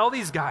and tell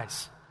these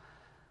guys.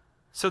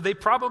 So they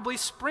probably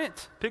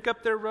sprint, pick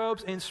up their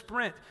robes and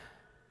sprint.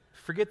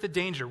 Forget the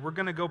danger. We're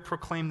going to go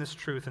proclaim this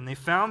truth. And they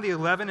found the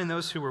 11 and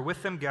those who were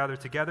with them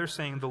gathered together,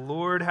 saying, "The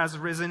Lord has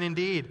risen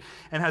indeed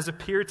and has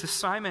appeared to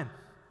Simon."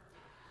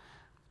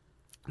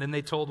 Then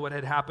they told what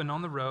had happened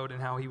on the road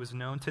and how he was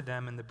known to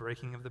them in the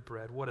breaking of the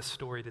bread. What a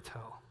story to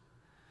tell.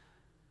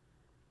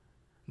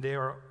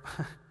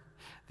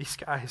 These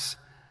guys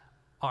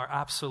are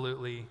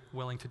absolutely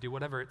willing to do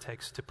whatever it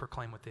takes to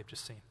proclaim what they've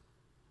just seen.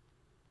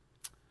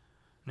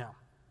 Now,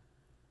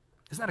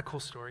 Isn't that a cool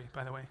story,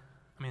 by the way?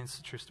 I mean, it's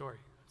a true story.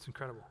 It's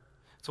incredible.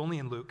 It's only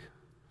in Luke.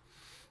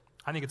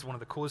 I think it's one of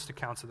the coolest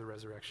accounts of the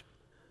resurrection.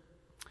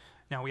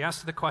 Now, we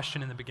asked the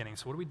question in the beginning,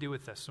 so what do we do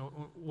with this? So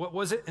what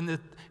was it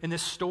in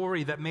this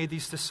story that made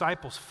these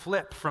disciples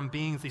flip from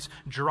being these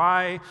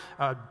dry,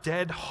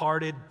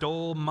 dead-hearted,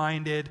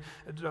 dull-minded,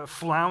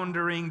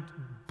 floundering,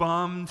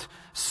 bummed,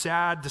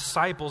 sad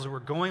disciples who were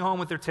going home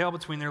with their tail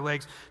between their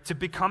legs to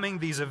becoming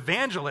these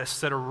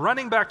evangelists that are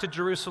running back to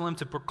Jerusalem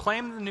to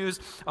proclaim the news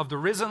of the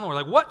risen Lord?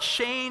 Like, what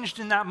changed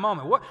in that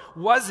moment? What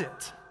was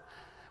it?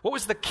 What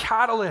was the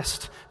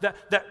catalyst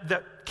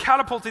that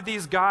catapulted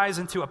these guys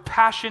into a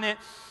passionate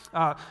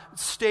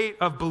state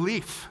of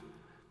belief?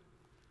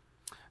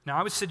 Now,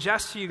 I would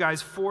suggest to you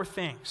guys 4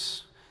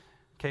 things.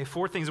 Okay,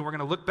 4 things, and we're going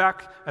to look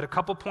back at a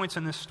couple points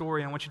in this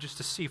story, and I want you just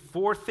to see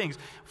 4 things,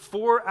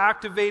 4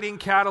 activating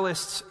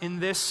catalysts in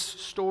this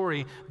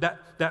story that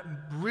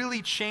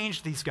really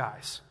changed these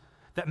guys,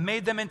 that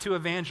made them into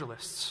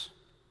evangelists.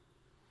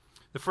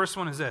 The first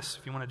one is this,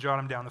 if you want to jot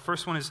them down. The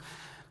first one is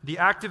the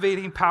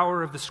activating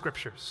power of the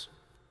Scriptures.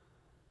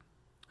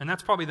 And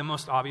that's probably the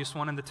most obvious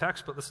one in the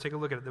text, but let's take a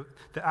look at it.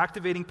 The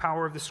activating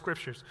power of the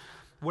Scriptures.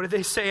 What did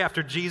they say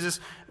after Jesus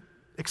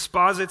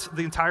exposits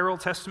the entire Old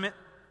Testament?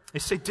 They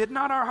say, "Did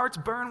not our hearts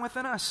burn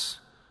within us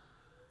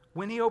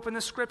when he opened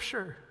the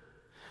Scripture?"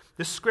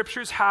 The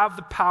Scriptures have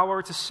the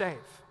power to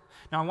save.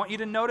 Now, I want you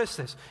to notice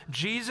this.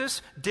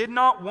 Jesus did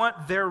not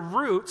want their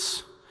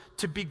roots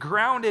to be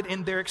grounded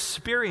in their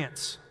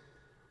experience,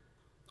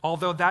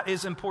 although that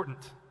is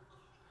important.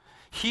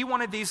 He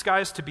wanted these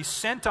guys to be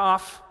sent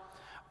off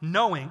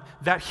knowing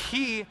that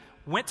he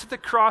went to the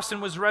cross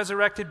and was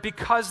resurrected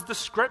because the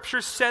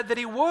Scripture said that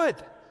he would.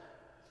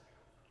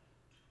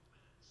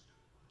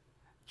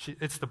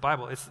 It's the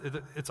Bible.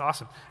 It's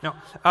awesome. No,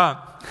 I'm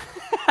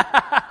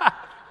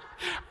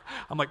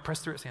like,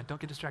 press through it, Sam.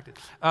 Don't get distracted.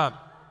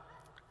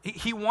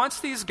 He wants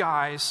these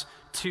guys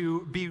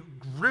to be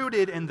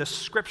rooted in the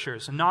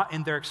Scriptures, not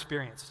in their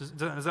experience.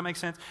 Does that make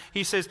sense?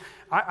 He says,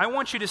 I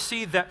want you to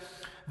see that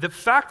the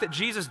fact that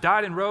Jesus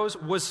died and rose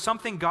was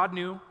something God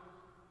knew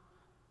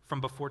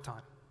from before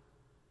time.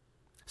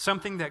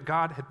 Something that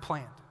God had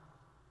planned.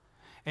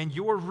 And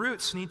your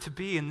roots need to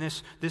be in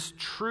this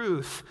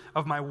truth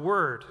of my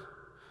word.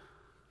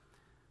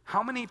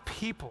 How many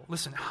people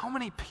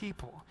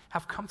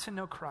have come to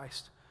know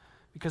Christ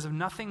because of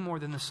nothing more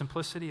than the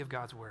simplicity of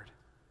God's word?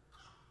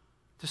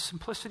 The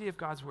simplicity of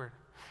God's word.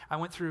 I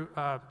went through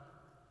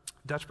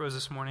Dutch Bros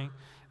this morning,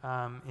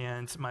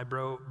 and my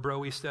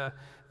broista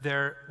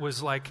there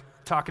was like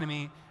talking to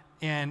me,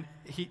 and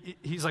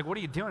he's like, "What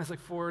are you doing?" It's like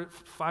 4,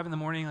 5 in the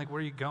morning. Like, where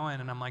are you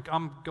going? And I'm like,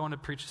 "I'm going to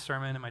preach a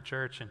sermon in my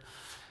church." And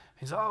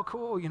he's, "Oh,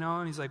 cool,"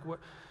 And he's like, "What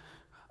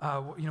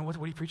are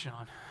you preaching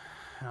on?"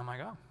 And I'm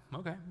like, "Oh,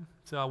 okay."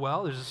 So,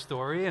 well, there's a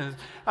story, and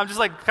I'm just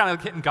like kind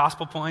of hitting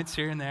gospel points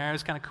here and there.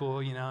 It's kind of cool,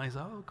 And he's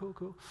like, "Oh,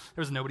 cool."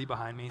 There was nobody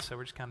behind me, so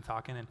we're just kind of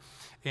talking.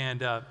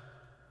 And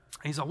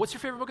he's like, "What's your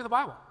favorite book of the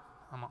Bible?"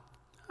 I'm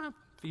like,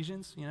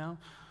 "Ephesians,"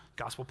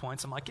 Gospel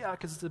points. I'm like, "Yeah,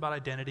 because it's about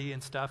identity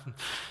and stuff."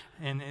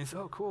 And he's,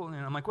 "Oh, cool."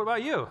 And I'm like, "What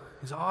about you?"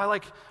 He's, "Oh, I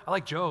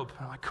like Job."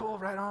 And I'm like, "Cool,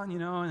 right on,"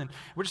 And then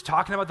we're just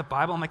talking about the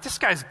Bible. I'm like, "This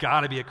guy's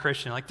got to be a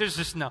Christian. Like, there's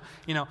just no,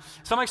 So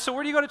I'm like, "So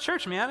where do you go to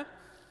church, man?"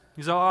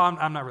 He's, "Oh,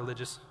 I'm not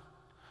religious."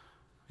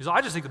 He's like,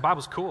 "I just think the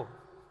Bible's cool.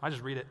 I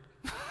just read it."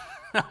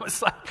 I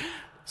was like,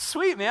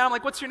 "Sweet, man." I'm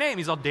like, "What's your name?"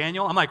 He's all,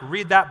 "Daniel." I'm like,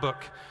 "Read that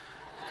book."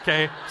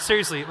 Okay,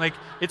 seriously, like,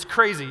 it's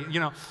crazy,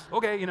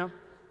 Okay,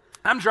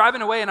 I'm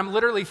driving away, and I'm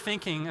literally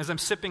thinking, as I'm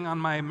sipping on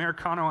my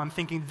Americano, I'm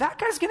thinking, that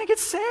guy's going to get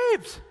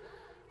saved.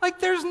 Like,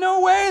 there's no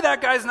way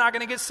that guy's not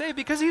going to get saved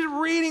because he's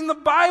reading the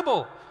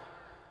Bible.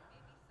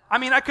 I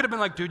mean, I could have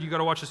been like, "Dude, you got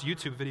to watch this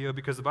YouTube video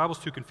because the Bible's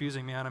too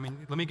confusing, man. I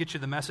mean, let me get you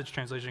the Message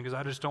translation because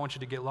I just don't want you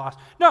to get lost."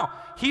 No,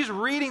 he's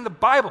reading the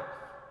Bible.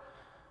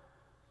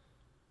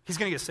 He's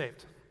going to get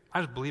saved.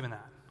 I just believe in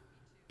that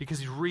because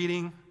he's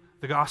reading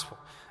the gospel.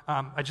 We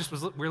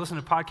were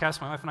listening to a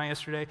podcast, my wife and I,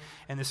 yesterday,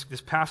 and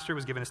this pastor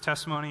was giving his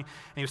testimony, and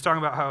he was talking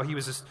about how he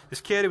was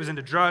this kid who was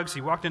into drugs.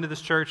 He walked into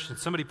this church, and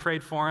somebody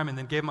prayed for him and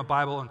then gave him a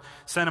Bible and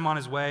sent him on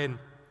his way, and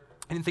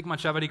he didn't think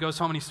much of it. He goes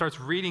home and he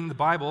starts reading the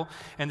Bible,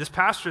 and this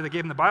pastor that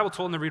gave him the Bible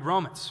told him to read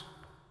Romans.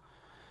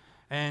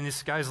 And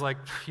this guy's like,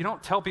 "You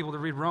don't tell people to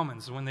read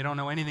Romans when they don't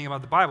know anything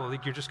about the Bible.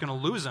 Like, you're just going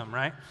to lose them,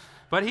 right?"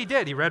 But he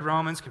did. He read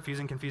Romans,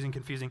 confusing.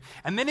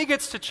 And then he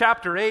gets to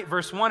chapter 8,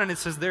 verse 1, and it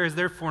says, "There is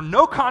therefore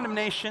no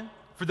condemnation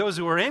for those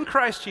who are in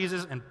Christ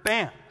Jesus," and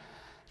bam,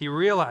 he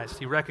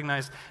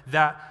recognized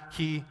that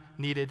he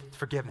needed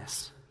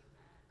forgiveness.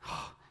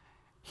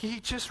 He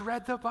just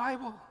read the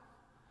Bible.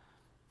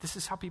 This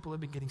is how people have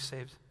been getting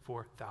saved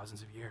for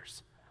thousands of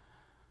years.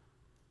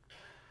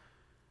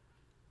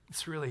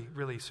 It's really,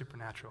 really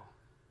supernatural.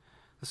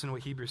 Listen to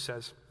what Hebrews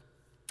says.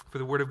 "For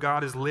the word of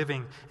God is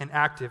living and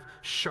active,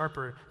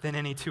 sharper than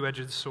any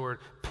two-edged sword,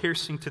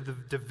 piercing to the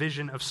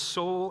division of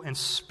soul and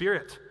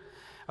spirit,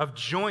 of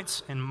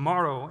joints and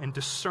marrow, and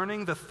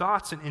discerning the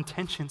thoughts and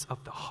intentions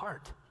of the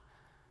heart."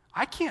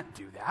 I can't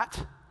do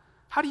that.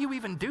 How do you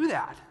even do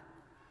that?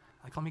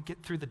 Like, let me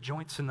get through the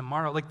joints in the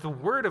marrow. Like, the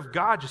word of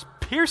God just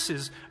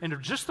pierces into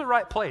just the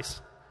right place.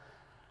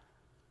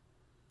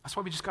 That's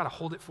why we just got to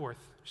hold it forth.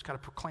 Just got to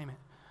proclaim it.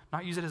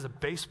 Not use it as a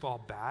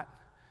baseball bat,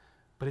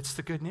 but it's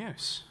the good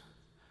news.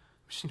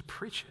 We just need to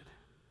preach it.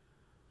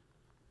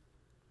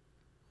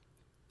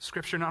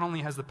 Scripture not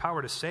only has the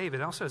power to save,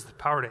 it also has the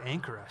power to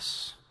anchor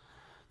us,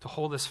 to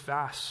hold us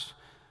fast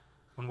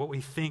when what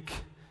we think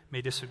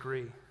may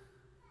disagree.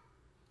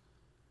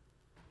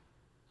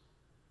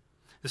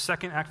 The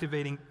second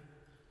activating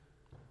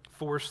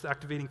force, the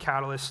activating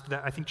catalyst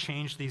that I think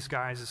changed these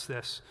guys is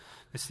this.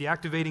 It's the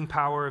activating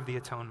power of the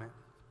atonement.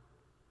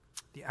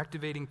 The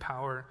activating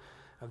power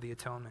of the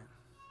atonement.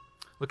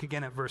 Look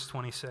again at verse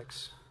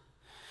 26.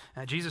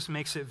 Jesus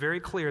makes it very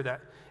clear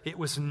that it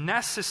was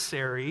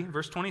necessary,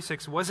 verse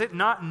 26, was it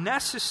not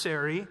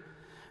necessary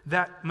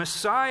that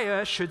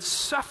Messiah should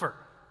suffer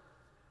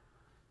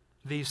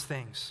these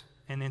things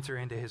and enter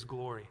into his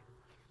glory?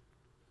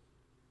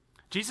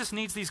 Jesus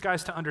needs these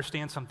guys to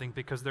understand something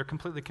because they're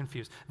completely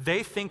confused.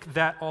 They think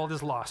that all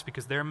is lost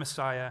because their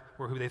Messiah,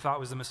 or who they thought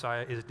was the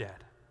Messiah, is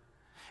dead.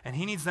 And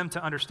he needs them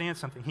to understand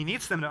something. He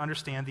needs them to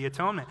understand the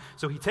atonement.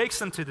 So he takes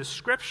them to the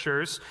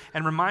scriptures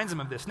and reminds them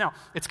of this. Now,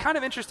 it's kind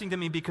of interesting to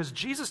me because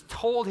Jesus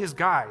told his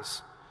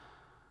guys,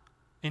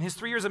 in his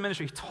 3 years of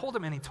ministry, he told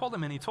them,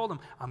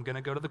 I'm going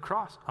to go to the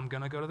cross. I'm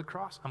going to go to the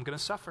cross. I'm going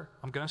to suffer.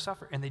 I'm going to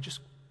suffer. And they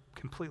just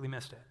completely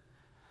missed it.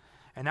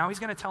 And now he's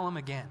going to tell them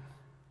again.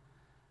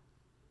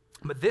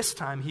 But this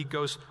time he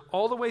goes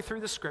all the way through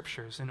the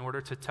scriptures in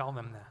order to tell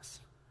them this.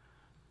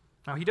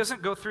 Now, he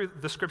doesn't go through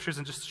the scriptures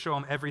and just show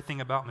them everything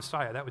about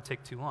Messiah. That would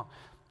take too long.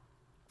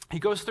 He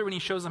goes through and he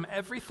shows them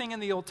everything in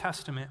the Old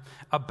Testament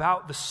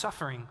about the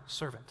suffering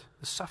servant,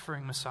 the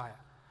suffering Messiah,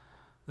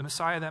 the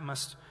Messiah that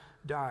must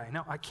die.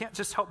 Now, I can't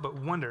help but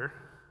wonder,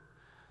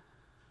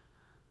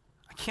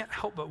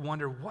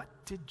 what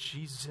did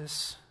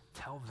Jesus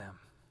tell them?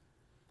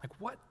 Like,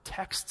 what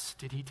texts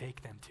did he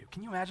take them to?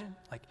 Can you imagine?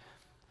 Like,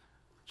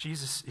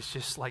 Jesus is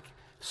just like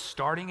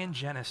starting in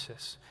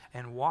Genesis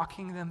and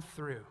walking them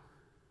through.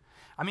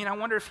 I mean, I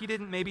wonder if he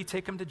didn't maybe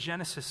take them to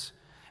Genesis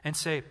and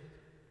say,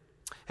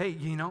 hey,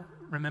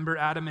 remember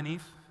Adam and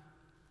Eve?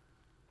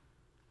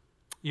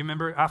 You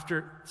remember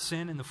after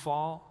sin and the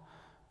fall,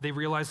 they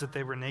realized that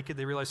they were naked.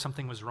 They realized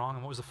something was wrong.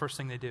 And what was the first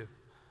thing they do?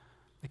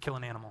 They kill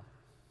an animal.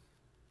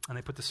 And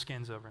they put the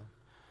skins over them.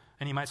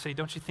 And you might say,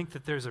 don't you think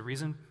that there's a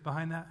reason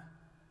behind that?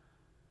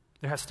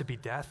 There has to be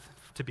death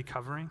to be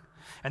covering.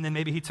 And then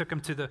maybe he took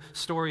them to the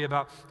story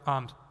about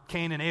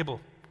Cain and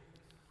Abel.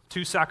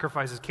 2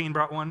 sacrifices. Cain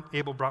brought one,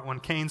 Abel brought one.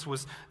 Cain's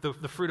was the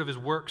fruit of his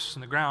works in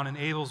the ground, and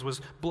Abel's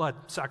was blood,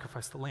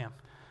 sacrifice, the lamb.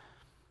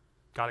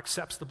 God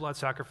accepts the blood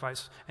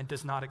sacrifice and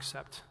does not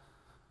accept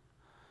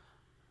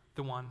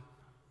the one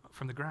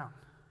from the ground.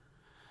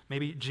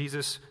 Maybe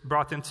Jesus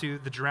brought them to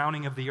the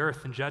drowning of the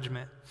earth in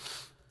judgment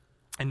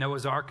and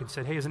Noah's ark and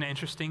said, hey, isn't it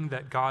interesting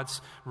that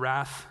God's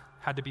wrath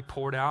had to be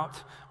poured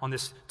out on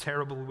this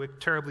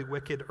terribly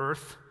wicked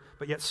earth,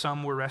 but yet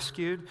some were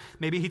rescued?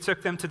 Maybe he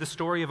took them to the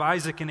story of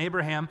Isaac and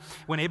Abraham,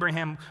 when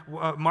Abraham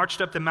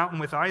marched up the mountain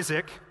with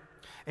Isaac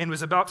and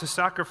was about to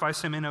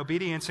sacrifice him in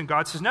obedience, and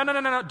God says,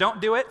 no, don't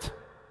do it.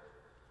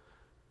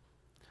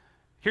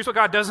 Here's what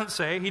God doesn't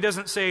say. He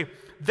doesn't say,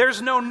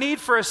 there's no need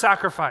for a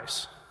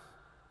sacrifice.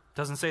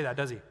 Doesn't say that,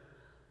 does he?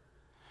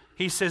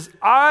 He says,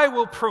 I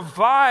will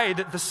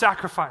provide the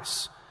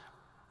sacrifice.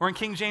 Or in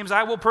King James,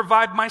 I will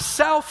provide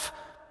myself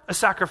a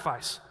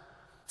sacrifice.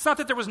 It's not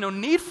that there was no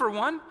need for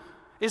one.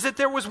 Is that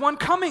there was one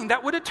coming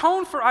that would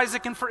atone for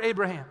Isaac and for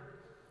Abraham.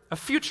 A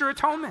future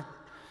atonement.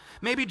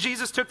 Maybe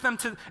Jesus took them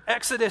to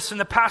Exodus and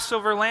the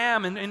Passover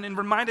lamb and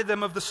reminded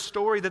them of the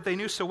story that they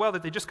knew so well,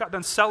 that they just got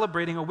done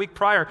celebrating a week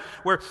prior,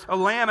 where a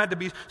lamb had to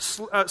be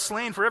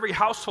slain for every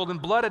household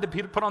and blood had to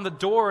be put on the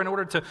door in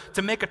order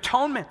to make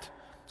atonement.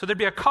 So there'd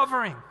be a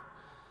covering.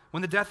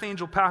 When the death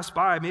angel passed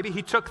by, maybe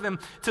he took them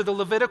to the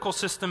Levitical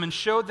system and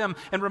showed them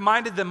and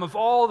reminded them of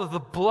all of the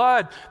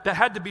blood that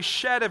had to be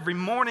shed every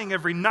morning,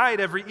 every night,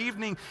 every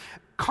evening,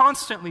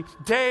 constantly,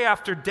 day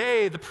after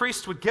day. The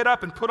priest would get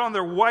up and put on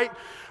their white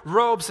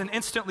robes, and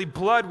instantly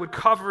blood would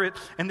cover it,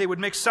 and they would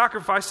make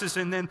sacrifices,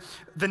 and then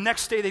the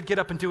next day they'd get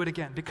up and do it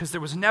again because there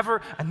was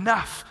never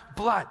enough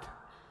blood.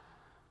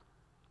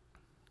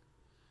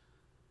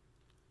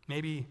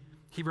 Maybe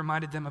he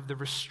reminded them of the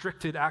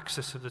restricted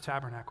access of the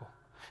tabernacle.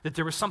 That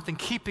there was something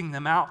keeping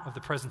them out of the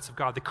presence of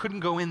God. They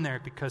couldn't go in there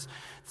because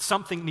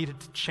something needed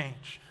to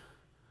change.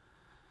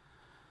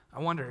 I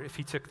wonder if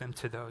he took them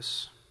to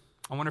those.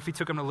 I wonder if he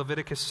took them to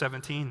Leviticus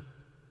 17,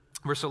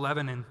 verse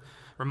 11, and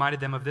reminded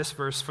them of this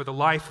verse, for the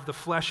life of the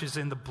flesh is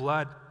in the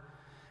blood,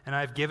 and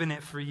I have given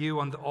it for you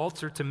on the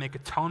altar to make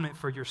atonement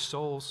for your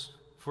souls,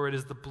 for it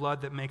is the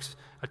blood that makes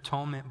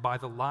atonement by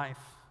the life.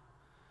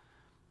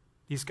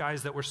 These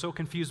guys that were so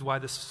confused why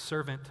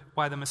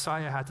the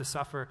Messiah had to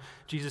suffer,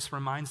 Jesus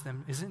reminds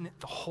them, isn't it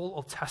the whole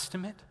Old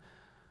Testament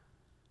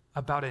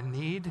about a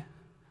need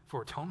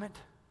for atonement?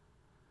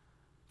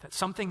 That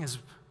something has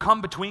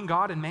come between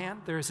God and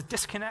man. There is a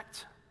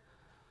disconnect.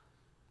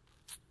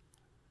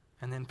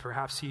 And then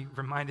perhaps he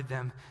reminded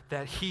them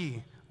that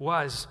he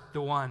was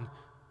the one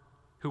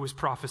who was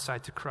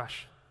prophesied to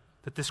crush.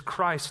 That this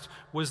Christ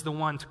was the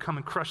one to come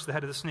and crush the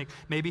head of the snake.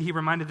 Maybe he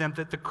reminded them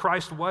that the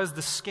Christ was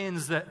the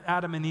skins that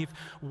Adam and Eve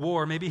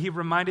wore. Maybe he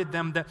reminded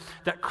them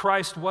that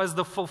Christ was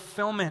the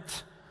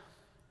fulfillment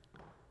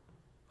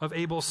of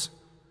Abel's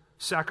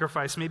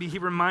sacrifice. Maybe he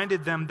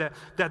reminded them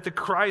that the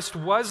Christ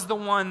was the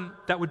one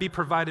that would be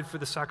provided for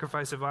the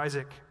sacrifice of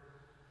Isaac.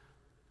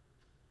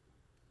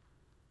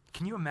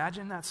 Can you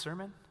imagine that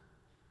sermon?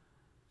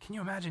 Can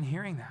you imagine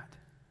hearing that?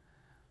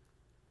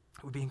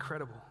 It would be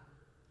incredible.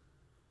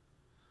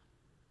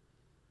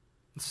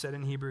 It's said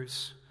in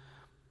Hebrews,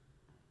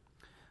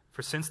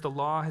 for since the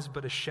law has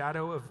but a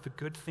shadow of the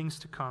good things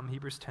to come,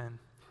 Hebrews 10,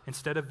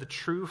 instead of the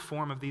true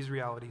form of these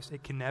realities,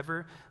 it can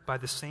never, by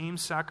the same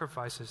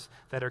sacrifices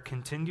that are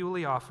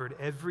continually offered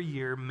every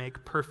year,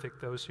 make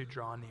perfect those who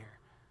draw near.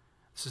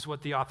 This is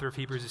what the author of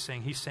Hebrews is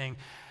saying. He's saying,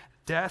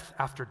 death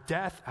after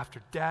death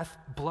after death,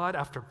 blood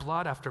after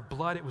blood after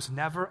blood, it was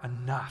never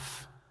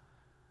enough.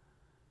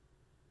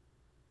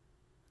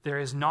 There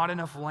is not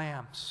enough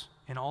lambs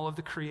in all of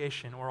the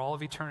creation or all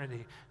of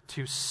eternity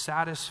to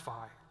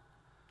satisfy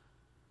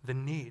the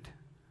need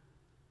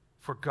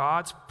for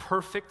God's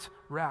perfect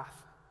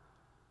wrath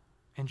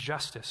and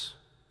justice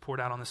poured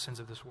out on the sins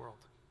of this world.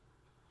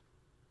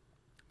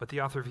 But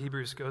the author of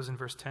Hebrews goes in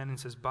verse 10 and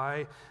says,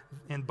 by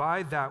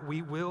that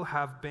we will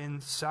have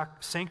been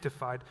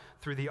sanctified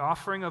through the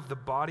offering of the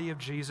body of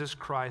Jesus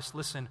Christ,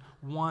 listen,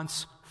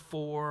 once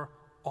for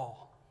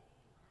all.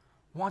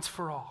 Once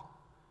for all.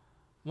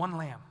 One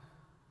lamb.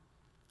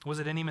 Was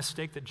it any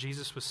mistake that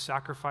Jesus was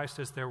sacrificed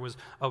as there was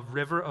a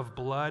river of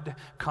blood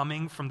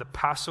coming from the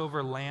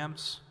Passover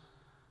lambs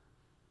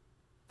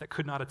that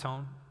could not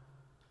atone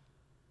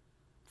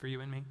for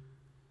you and me?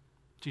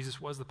 Jesus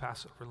was the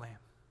Passover lamb.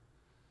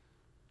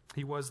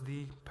 He was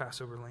the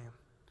Passover lamb.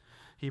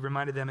 He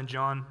reminded them in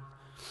John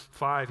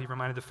 5, he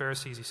reminded the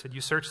Pharisees, he said,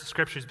 you search the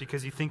scriptures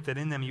because you think that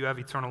in them you have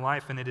eternal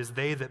life, and it is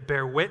they that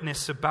bear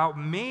witness about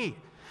me.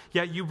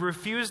 Yet you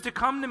refuse to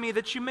come to me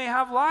that you may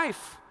have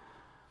life.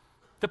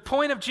 The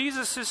point of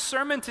Jesus'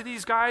 sermon to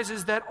these guys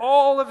is that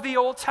all of the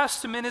Old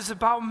Testament is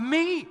about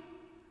me,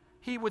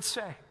 he would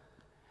say.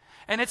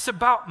 And it's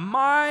about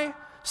my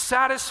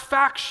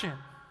satisfaction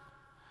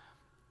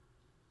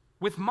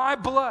with my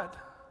blood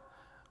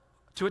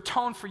to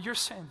atone for your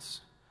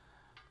sins.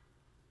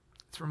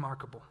 It's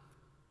remarkable.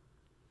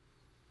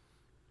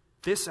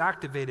 This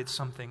activated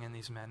something in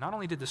these men. Not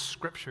only did the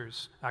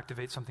scriptures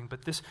activate something,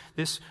 but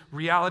this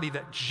reality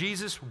that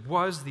Jesus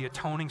was the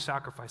atoning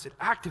sacrifice, it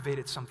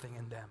activated something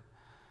in them.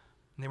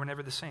 And they were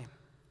never the same.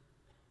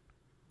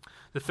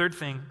 The third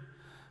thing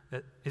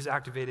that is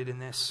activated in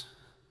this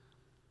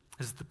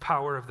is the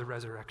power of the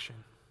resurrection.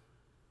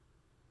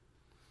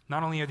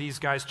 Not only are these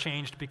guys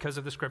changed because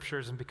of the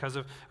scriptures and because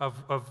of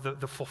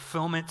the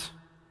fulfillment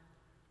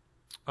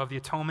of the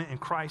atonement in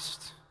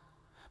Christ,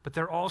 but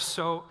they're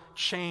also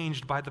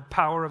changed by the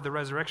power of the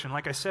resurrection.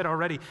 Like I said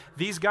already,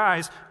 these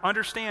guys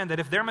understand that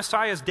if their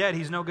Messiah is dead,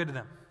 he's no good to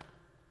them.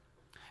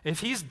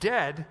 If he's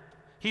dead,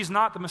 he's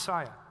not the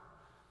Messiah.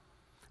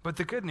 But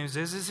the good news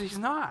is he's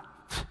not.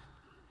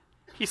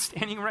 He's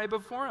standing right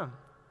before him.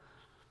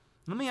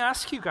 Let me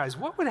ask you guys,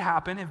 what would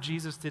happen if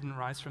Jesus didn't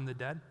rise from the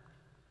dead?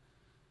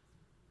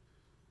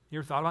 You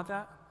ever thought about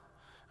that?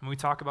 I mean, we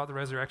talk about the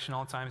resurrection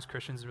all the time as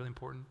Christians. It's really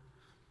important.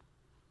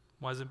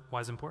 Why is it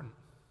important?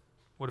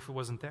 What if it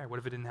wasn't there? What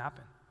if it didn't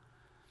happen?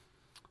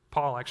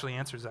 Paul actually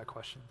answers that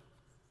question.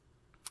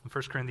 In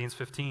 1 Corinthians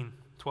 15:12.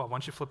 Why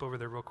don't you flip over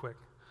there real quick?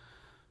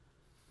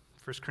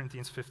 1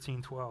 Corinthians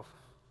 15:12.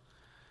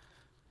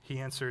 He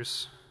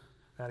answers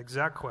that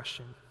exact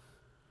question.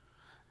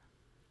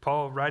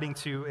 Paul, writing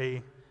to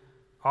an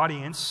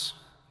audience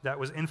that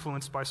was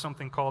influenced by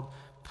something called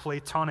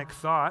Platonic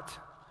thought,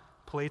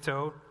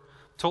 Plato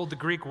told the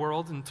Greek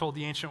world and told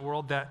the ancient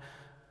world that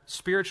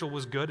spiritual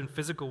was good and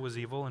physical was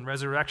evil and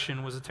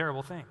resurrection was a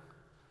terrible thing.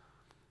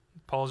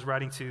 Paul is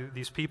writing to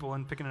these people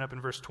and picking it up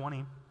in verse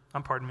 12.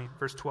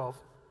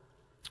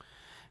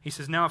 He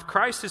says, now if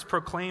Christ is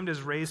proclaimed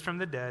as raised from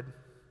the dead,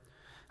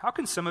 how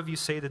can some of you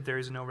say that there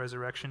is no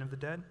resurrection of the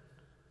dead?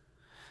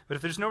 But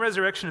if there's no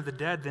resurrection of the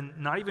dead, then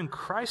not even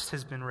Christ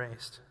has been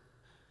raised.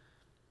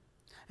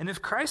 And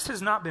if Christ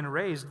has not been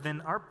raised,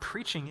 then our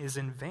preaching is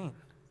in vain,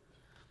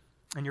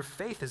 and your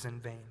faith is in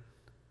vain.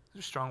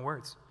 Those are strong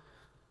words.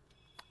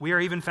 We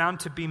are even found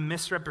to be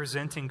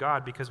misrepresenting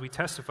God because we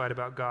testified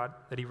about God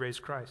that he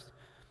raised Christ,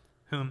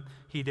 whom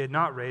he did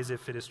not raise,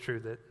 if it is true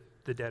that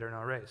the dead are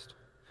not raised.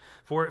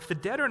 For if the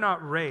dead are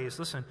not raised,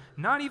 listen,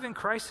 not even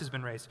Christ has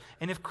been raised.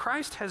 And if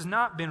Christ has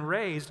not been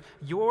raised,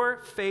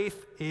 your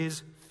faith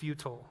is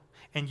futile,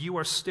 and you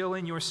are still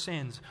in your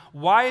sins.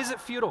 Why is it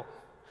futile?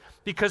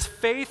 Because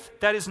faith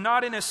that is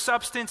not in a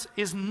substance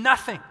is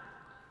nothing.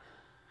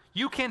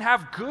 You can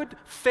have good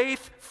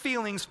faith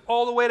feelings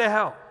all the way to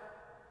hell.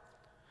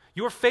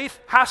 Your faith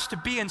has to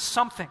be in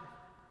something.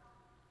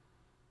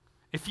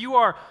 If you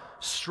are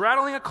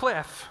straddling a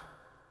cliff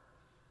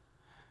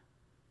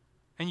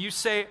and you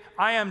say,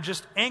 I am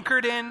just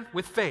anchored in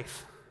with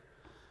faith,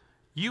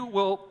 You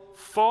will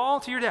fall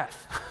to your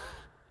death.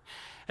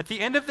 At the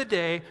end of the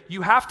day,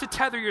 you have to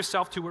tether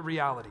yourself to a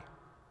reality.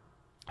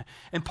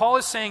 And Paul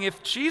is saying,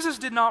 if Jesus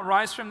did not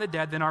rise from the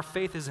dead, then our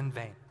faith is in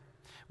vain.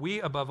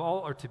 We, above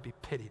all, are to be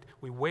pitied.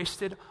 We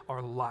wasted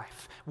our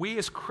life. We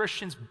as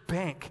Christians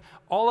bank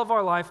all of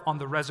our life on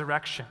the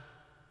resurrection.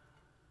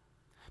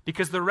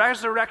 Because the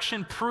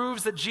resurrection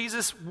proves that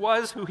Jesus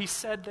was who he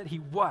said that he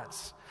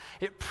was.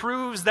 It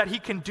proves that he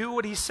can do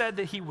what he said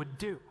that he would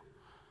do.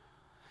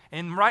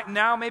 And right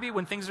now, maybe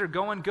when things are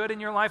going good in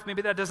your life,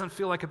 maybe that doesn't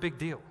feel like a big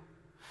deal.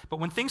 But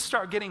when things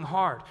start getting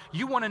hard,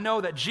 you want to know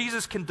that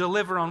Jesus can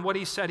deliver on what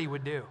he said he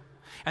would do.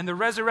 And the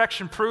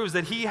resurrection proves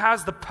that he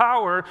has the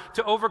power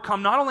to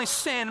overcome not only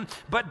sin,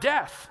 but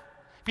death.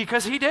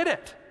 Because he did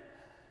it.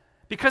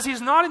 Because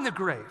he's not in the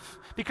grave.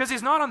 Because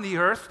he's not on the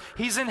earth.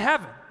 He's in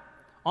heaven,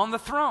 on the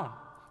throne,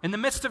 in the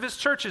midst of his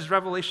churches,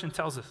 Revelation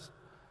tells us.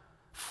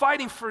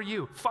 Fighting for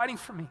you, fighting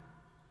for me.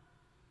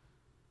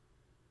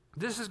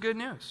 This is good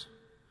news.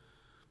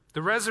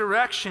 The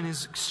resurrection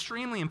is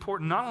extremely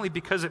important, not only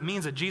because it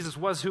means that Jesus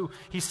was who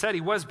he said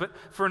he was, but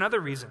for another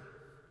reason.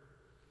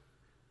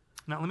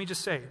 Now, let me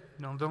just say,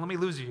 don't let me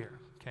lose you here,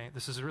 okay?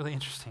 This is really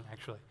interesting,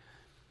 actually.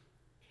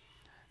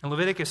 In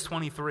Leviticus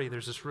 23,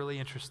 there's this really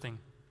interesting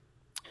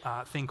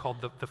thing called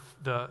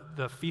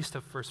the Feast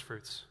of First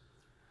Fruits.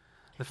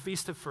 The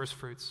Feast of First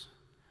Fruits.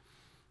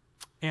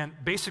 And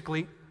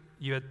basically,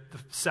 you had the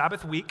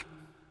Sabbath week,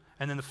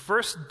 and then the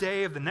first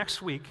day of the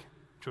next week,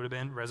 which would have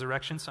been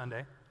Resurrection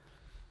Sunday,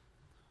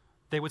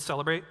 they would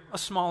celebrate a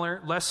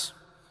smaller, less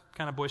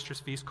kind of boisterous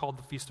feast called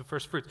the Feast of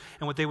First Fruits.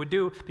 And what they would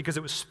do, because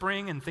it was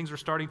spring and things were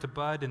starting to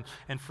bud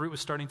and fruit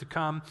was starting to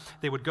come,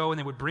 they would go and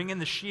they would bring in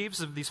the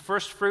sheaves of these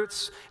first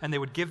fruits and they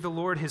would give the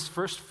Lord his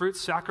first fruit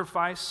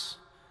sacrifice.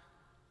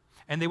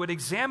 And they would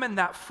examine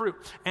that fruit.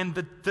 And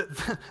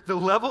the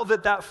level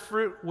that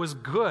fruit was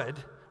good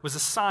was a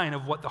sign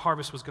of what the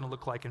harvest was going to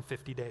look like in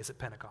 50 days at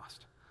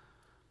Pentecost.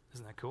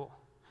 Isn't that cool?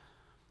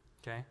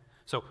 Okay?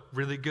 So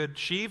really good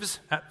sheaves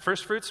at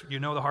first fruits, you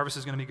know the harvest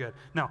is going to be good.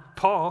 Now,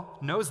 Paul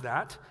knows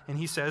that, and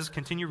he says,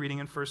 continue reading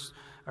in 1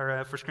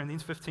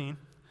 Corinthians 15.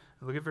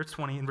 Look at verse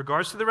 20. In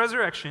regards to the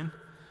resurrection,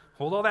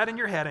 hold all that in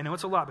your head. I know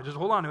it's a lot, but just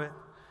hold on to it.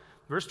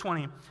 Verse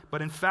 20.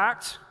 But in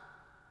fact,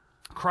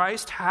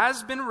 Christ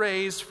has been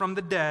raised from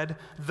the dead,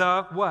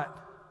 the what?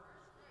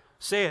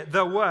 Say it,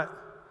 the what?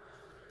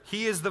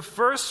 He is the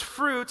first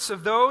fruits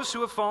of those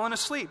who have fallen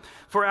asleep.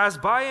 For as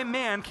by a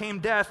man came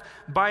death,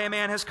 by a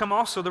man has come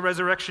also the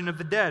resurrection of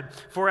the dead.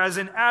 For as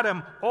in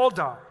Adam all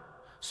die,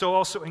 so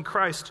also in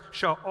Christ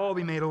shall all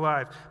be made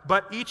alive.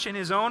 But each in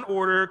his own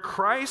order,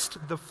 Christ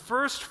the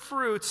first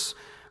fruits,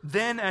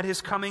 then at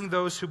his coming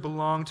those who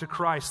belong to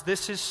Christ.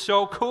 This is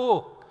so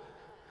cool.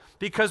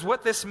 Because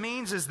what this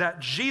means is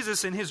that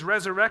Jesus in his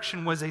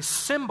resurrection was a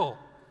symbol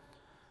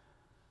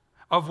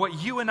of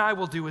what you and I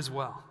will do as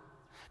well.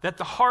 That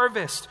the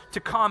harvest to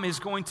come is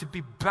going to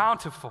be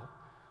bountiful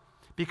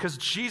because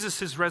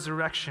Jesus'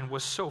 resurrection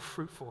was so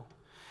fruitful.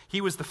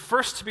 He was the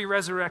first to be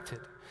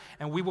resurrected,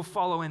 and we will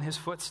follow in his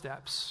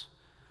footsteps.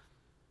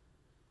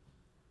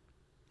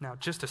 Now,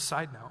 just a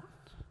side note,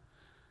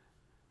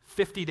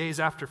 50 days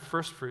after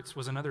first fruits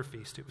was another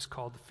feast. It was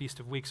called the Feast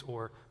of Weeks,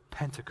 or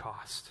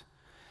Pentecost,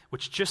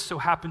 which just so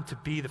happened to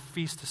be the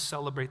feast to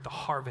celebrate the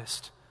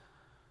harvest.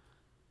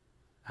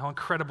 How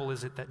incredible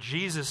is it that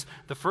Jesus,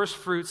 the first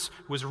fruits,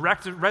 was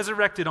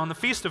resurrected on the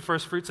Feast of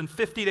First Fruits, and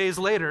 50 days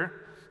later,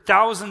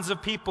 thousands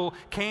of people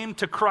came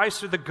to Christ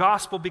through the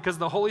gospel because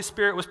the Holy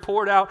Spirit was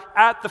poured out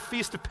at the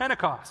Feast of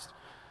Pentecost.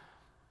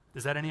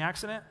 Is that any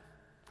accident?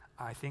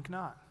 I think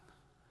not.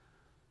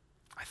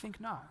 I think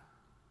not.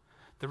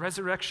 The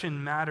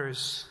resurrection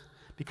matters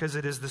because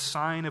it is the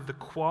sign of the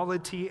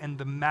quality and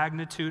the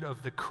magnitude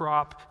of the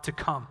crop to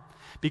come.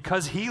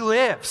 Because he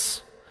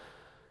lives,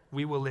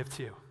 we will live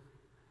too.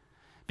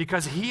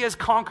 Because he has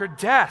conquered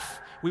death,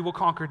 we will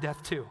conquer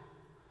death too.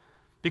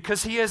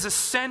 Because he has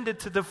ascended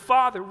to the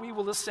Father, we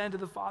will ascend to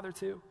the Father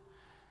too.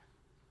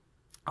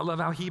 I love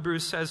how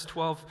Hebrews says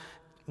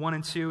 12:1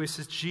 and 2. It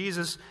says,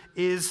 Jesus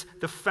is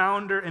the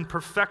founder and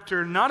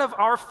perfecter, not of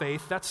our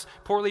faith. That's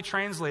poorly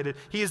translated.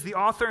 He is the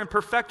author and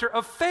perfecter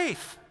of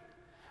faith.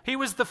 He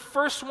was the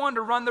first one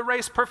to run the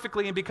race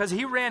perfectly, and because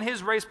he ran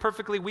his race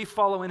perfectly, we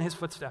follow in his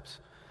footsteps.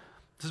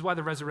 This is why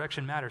the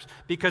resurrection matters.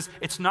 Because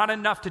it's not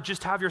enough to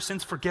just have your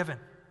sins forgiven.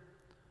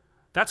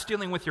 That's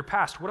dealing with your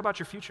past. What about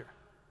your future?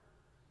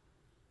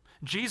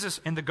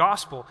 Jesus in the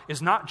gospel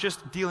is not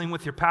just dealing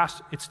with your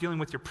past, it's dealing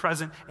with your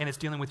present and it's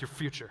dealing with your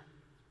future.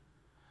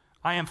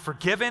 I am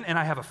forgiven and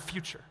I have a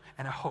future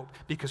and a hope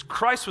because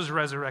Christ was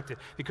resurrected,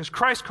 because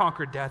Christ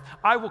conquered death.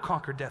 I will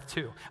conquer death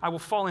too. I will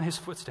fall in his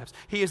footsteps.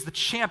 He is the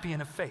champion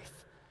of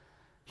faith.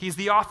 He's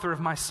the author of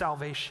my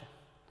salvation.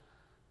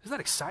 Isn't that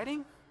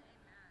exciting?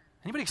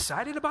 Anybody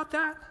excited about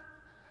that?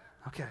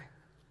 Okay,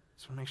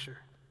 just want to make sure.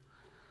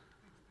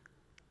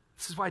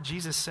 This is why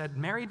Jesus said,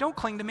 Mary, don't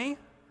cling to me.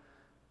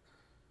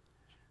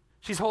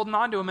 She's holding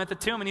on to him at the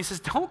tomb, and he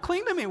says, don't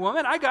cling to me,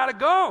 woman. I got to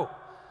go.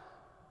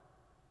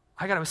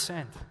 I got to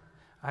ascend.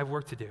 I have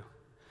work to do.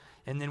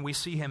 And then we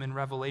see him in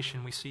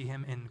Revelation. We see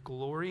him in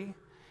glory,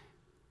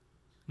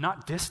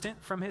 not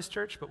distant from his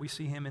church, but we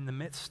see him in the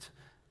midst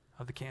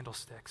of the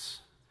candlesticks.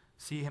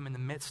 See him in the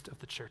midst of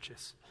the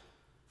churches.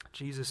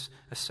 Jesus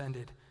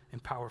ascended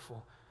and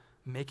powerful,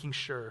 making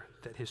sure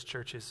that his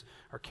churches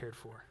are cared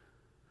for.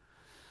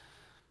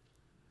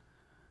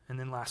 And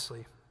then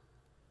lastly,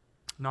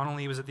 not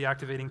only was it the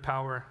activating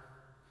power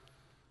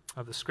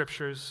of the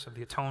scriptures, of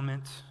the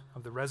atonement,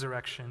 of the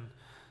resurrection,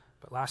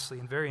 but lastly,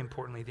 and very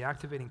importantly, the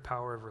activating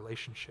power of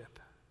relationship.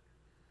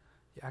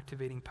 The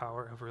activating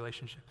power of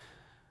relationship.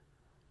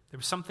 There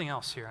was something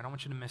else here. I don't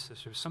want you to miss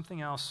this. There was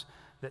something else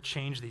that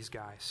changed these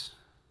guys.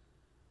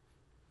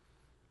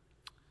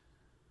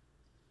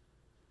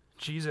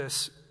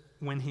 Jesus,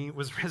 when he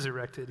was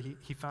resurrected,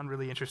 he found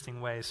really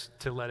interesting ways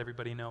to let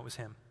everybody know it was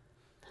him.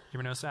 You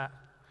ever notice that?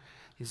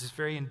 He's this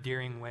very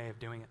endearing way of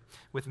doing it.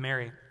 With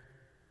Mary,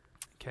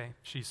 okay,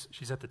 she's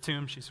at the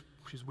tomb, she's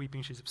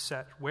weeping, she's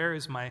upset. Where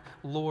is my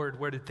Lord?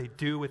 Where did they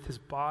do with his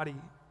body?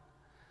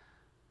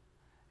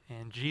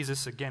 And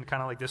Jesus, again,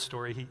 kind of like this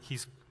story,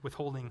 he's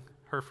withholding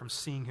her from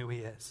seeing who he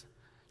is.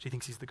 She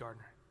thinks he's the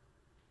gardener.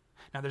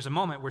 Now, there's a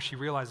moment where she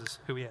realizes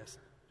who he is.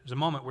 There's a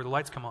moment where the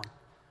lights come on.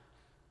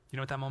 You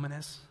know what that moment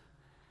is?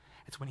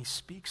 It's when he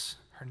speaks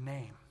her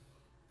name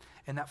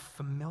in that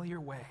familiar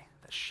way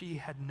that she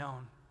had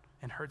known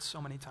and heard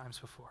so many times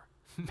before.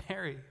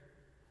 Mary,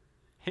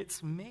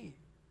 it's me.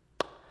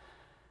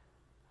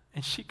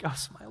 And she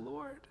goes, my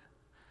Lord.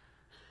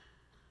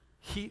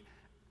 He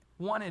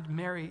wanted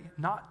Mary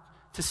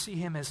not to see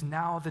him as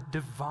now the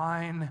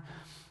divine,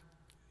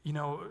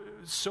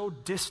 so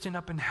distant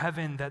up in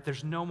heaven that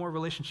there's no more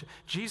relationship.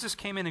 Jesus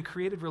came in and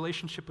created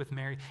relationship with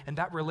Mary, and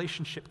that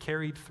relationship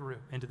carried through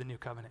into the new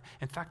covenant.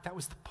 In fact, that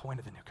was the point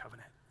of the new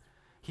covenant.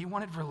 He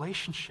wanted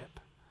relationship.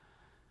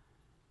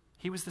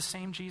 He was the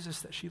same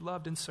Jesus that she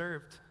loved and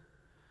served.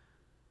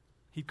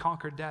 He'd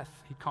conquered death.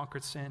 He'd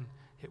conquered sin.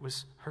 It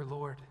was her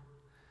Lord.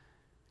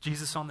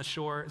 Jesus on the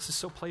shore. This is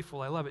so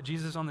playful. I love it.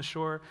 Jesus on the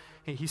shore.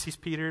 He sees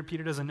Peter.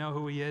 Peter doesn't know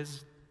who he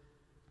is.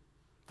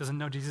 Doesn't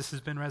know Jesus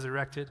has been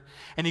resurrected.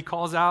 And he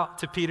calls out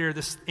to Peter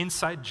this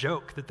inside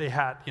joke that they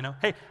had.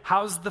 Hey,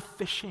 how's the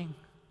fishing?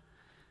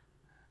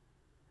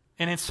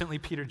 And instantly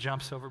Peter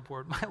jumps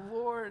overboard. My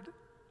Lord.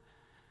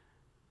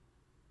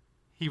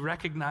 He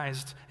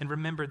recognized and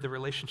remembered the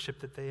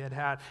relationship that they had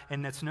had.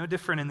 And that's no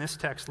different in this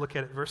text. Look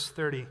at it, verse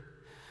 30.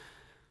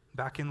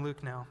 Back in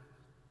Luke now.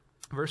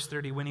 Verse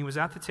 30, when he was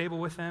at the table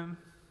with them,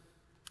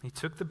 he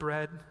took the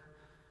bread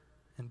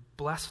and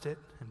blessed it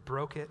and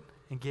broke it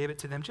and gave it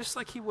to them, just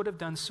like he would have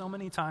done so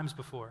many times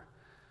before.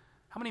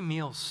 How many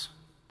meals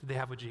did they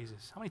have with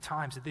Jesus? How many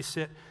times did they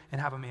sit and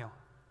have a meal?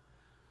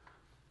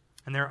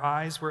 And their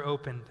eyes were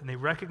opened, and they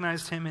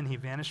recognized him, and he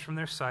vanished from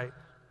their sight.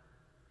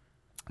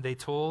 They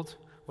told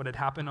what had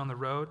happened on the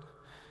road,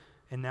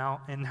 and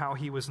how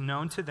he was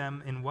known to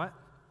them in what?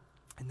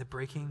 In the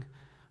breaking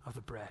of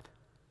the bread.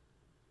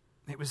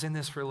 It was in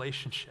this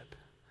relationship.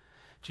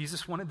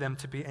 Jesus wanted them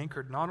to be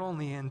anchored not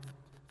only in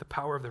the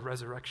power of the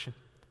resurrection,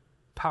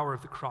 power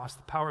of the cross,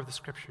 the power of the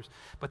scriptures,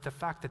 but the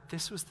fact that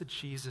this was the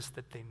Jesus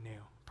that they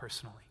knew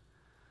personally.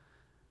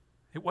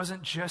 It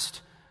wasn't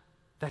just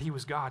that he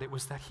was God, it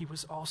was that he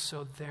was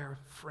also their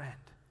friend.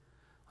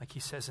 Like he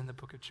says in the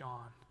book of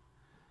John,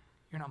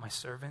 you're not my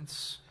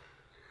servants,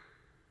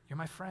 you're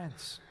my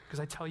friends, because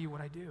I tell you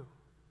what I do.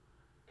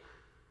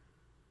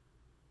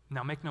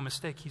 Now make no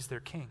mistake, he's their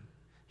king,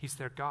 he's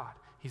their God,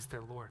 he's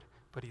their Lord,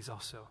 but he's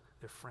also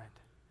their friend.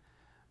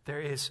 There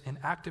is an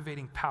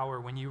activating power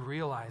when you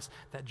realize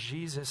that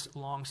Jesus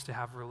longs to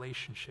have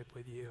relationship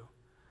with you.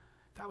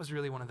 That was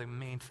really one of the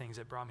main things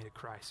that brought me to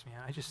Christ,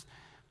 man.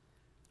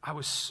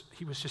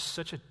 He was just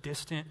such a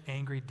distant,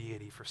 angry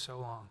deity for so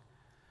long.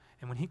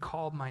 And when he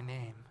called my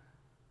name,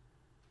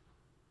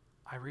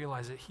 I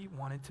realized that he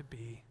wanted to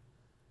be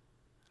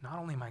not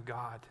only my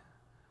God,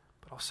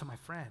 but also my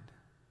friend.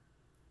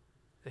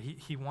 That he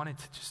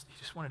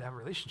just wanted to have a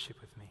relationship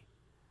with me.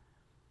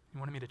 He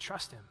wanted me to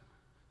trust him,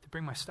 to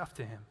bring my stuff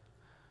to him.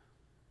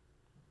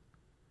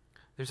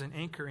 There's an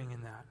anchoring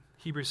in that.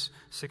 Hebrews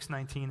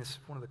 6:19 is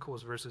one of the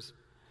coolest verses.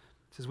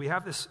 It says, we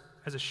have this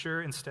as a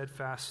sure and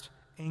steadfast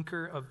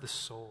anchor of the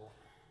soul.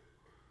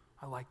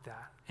 I like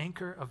that.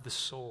 Anchor of the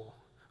soul.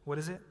 What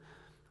is it?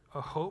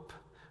 A hope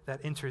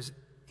that enters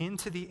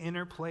into the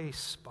inner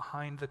place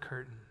behind the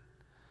curtain.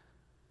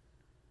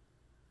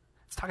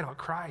 It's talking about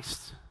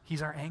Christ.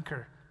 He's our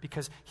anchor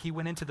because he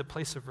went into the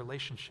place of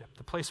relationship,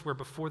 the place where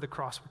before the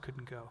cross we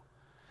couldn't go.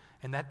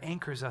 And that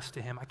anchors us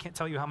to him. I can't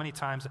tell you how many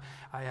times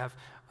I have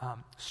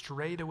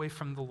strayed away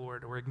from the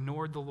Lord or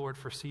ignored the Lord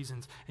for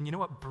seasons. And you know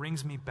what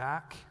brings me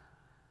back?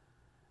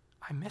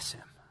 I miss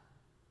him.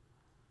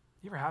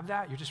 You ever have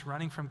that? You're just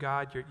running from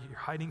God. You're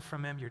hiding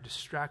from him. You're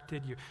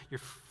distracted.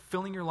 You're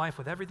filling your life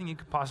with everything you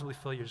could possibly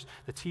fill.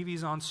 The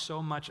TV's on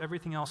so much.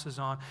 Everything else is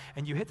on.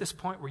 And you hit this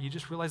point where you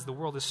just realize the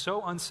world is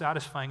so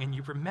unsatisfying. And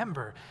you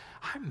remember,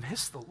 I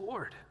miss the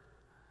Lord.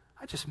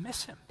 I just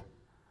miss him.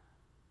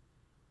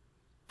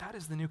 That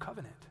is the new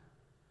covenant.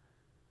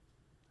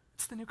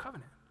 It's the new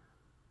covenant.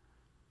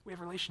 We have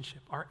a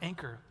relationship. Our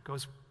anchor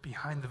goes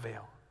behind the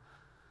veil.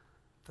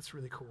 That's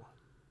really cool.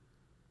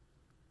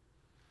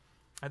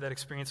 I had that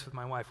experience with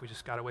my wife. We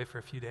just got away for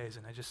a few days,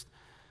 and it's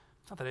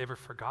not that I ever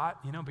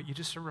forgot, but you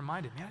just are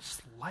reminded, man, I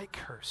just like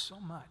her so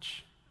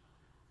much.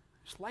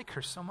 I just like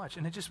her so much.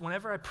 And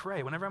whenever I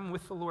pray, whenever I'm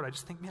with the Lord, I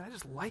just think, man, I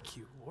just like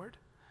you, Lord.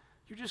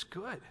 You're just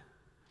good.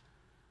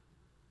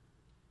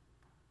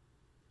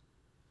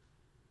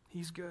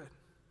 He's good.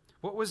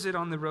 What was it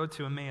on the road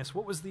to Emmaus?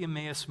 What was the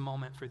Emmaus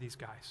moment for these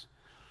guys?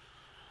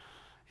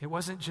 It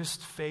wasn't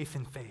just faith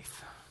in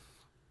faith.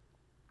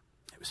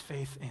 It was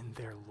faith in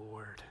their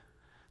Lord.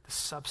 The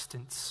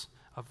substance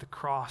of the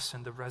cross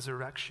and the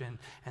resurrection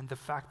and the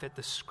fact that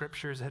the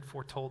scriptures had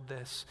foretold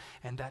this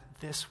and that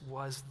this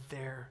was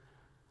their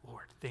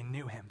Lord. They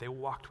knew him. They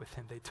walked with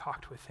him. They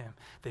talked with him.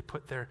 They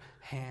put their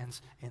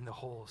hands in the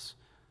holes.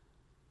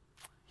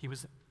 He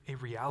was a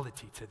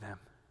reality to them.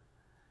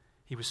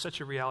 He was such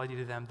a reality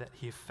to them that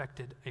he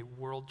affected a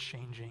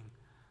world-changing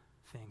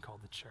thing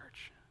called the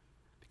church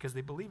because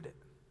they believed it.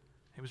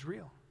 It was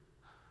real.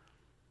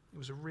 It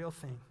was a real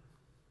thing.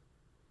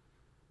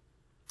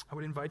 I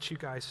would invite you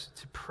guys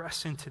to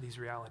press into these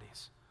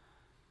realities.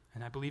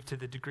 And I believe to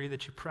the degree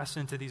that you press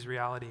into these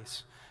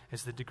realities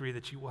is the degree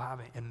that you will have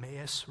an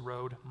Emmaus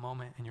Road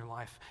moment in your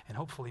life, and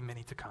hopefully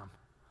many to come.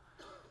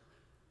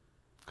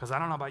 Because I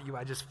don't know about you,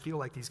 I just feel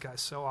like these guys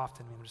so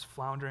often. I'm just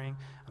floundering,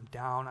 I'm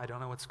down, I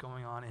don't know what's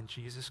going on, and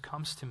Jesus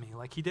comes to me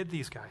like he did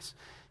these guys.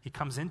 He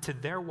comes into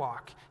their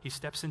walk, he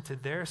steps into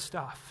their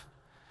stuff,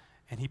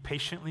 and he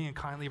patiently and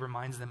kindly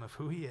reminds them of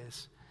who he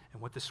is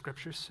and what the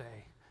scriptures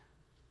say.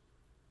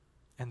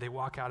 And they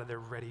walk out of there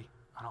ready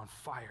and on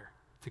fire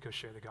to go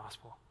share the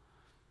gospel.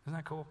 Isn't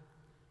that cool?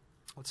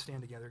 Let's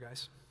stand together,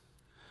 guys.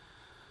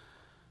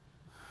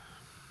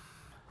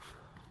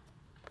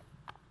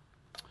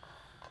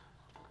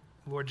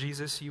 Lord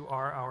Jesus, you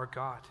are our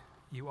God.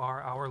 You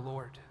are our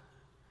Lord.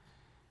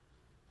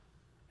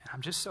 And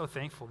I'm just so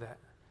thankful that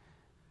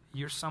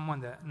you're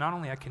someone that not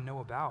only I can know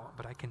about,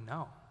 but I can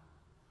know.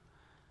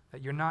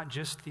 That you're not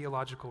just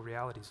theological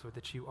realities, Lord,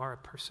 that you are a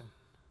person.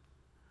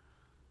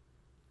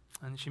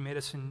 And that you made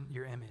us in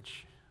your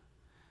image.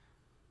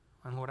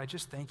 And Lord, I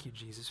just thank you,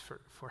 Jesus,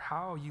 for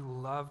how you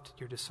loved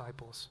your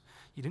disciples.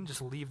 You didn't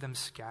just leave them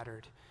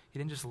scattered. You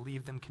didn't just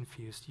leave them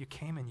confused. You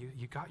came and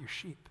you got your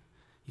sheep.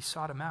 You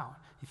sought them out.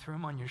 You threw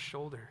them on your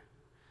shoulder.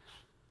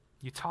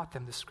 You taught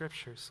them the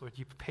scriptures, Lord.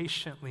 You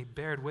patiently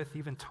bared with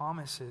even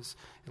Thomas's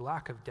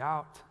lack of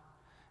doubt.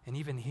 And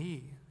even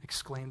he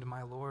exclaimed,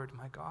 my Lord,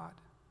 my God.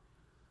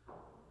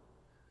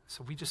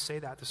 So we just say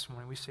that this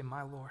morning. We say,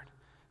 my Lord,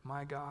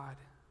 my God.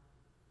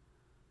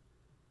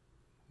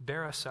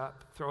 Bear us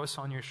up, throw us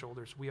on your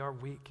shoulders. We are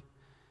weak.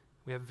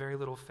 We have very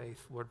little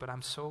faith, Lord, but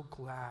I'm so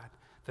glad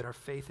that our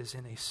faith is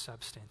in a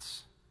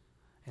substance,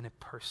 in a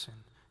person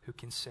who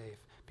can save,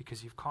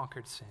 because you've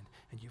conquered sin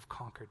and you've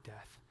conquered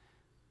death.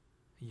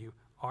 You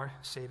are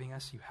saving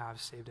us, you have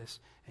saved us,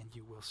 and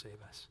you will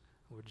save us.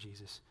 Lord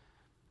Jesus,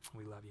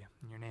 we love you.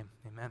 In your name,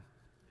 amen.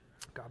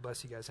 God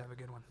bless you guys. Have a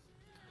good one.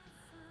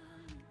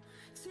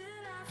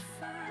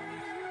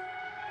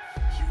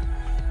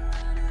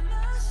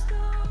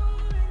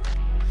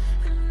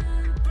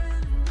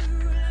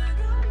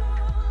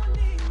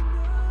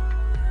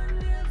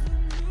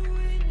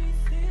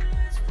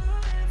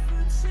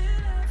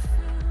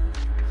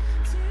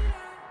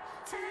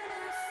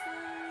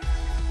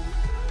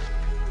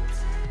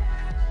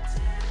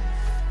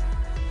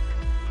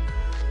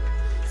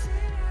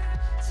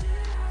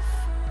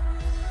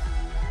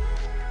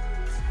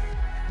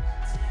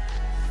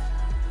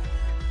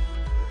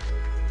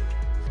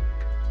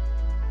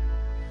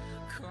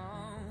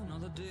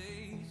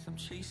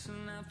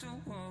 Chasing after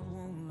what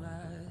won't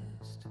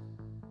last.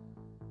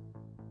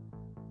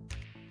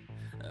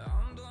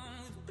 I'm done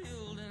with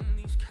building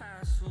these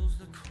castles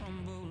that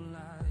crumble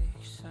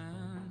like sand.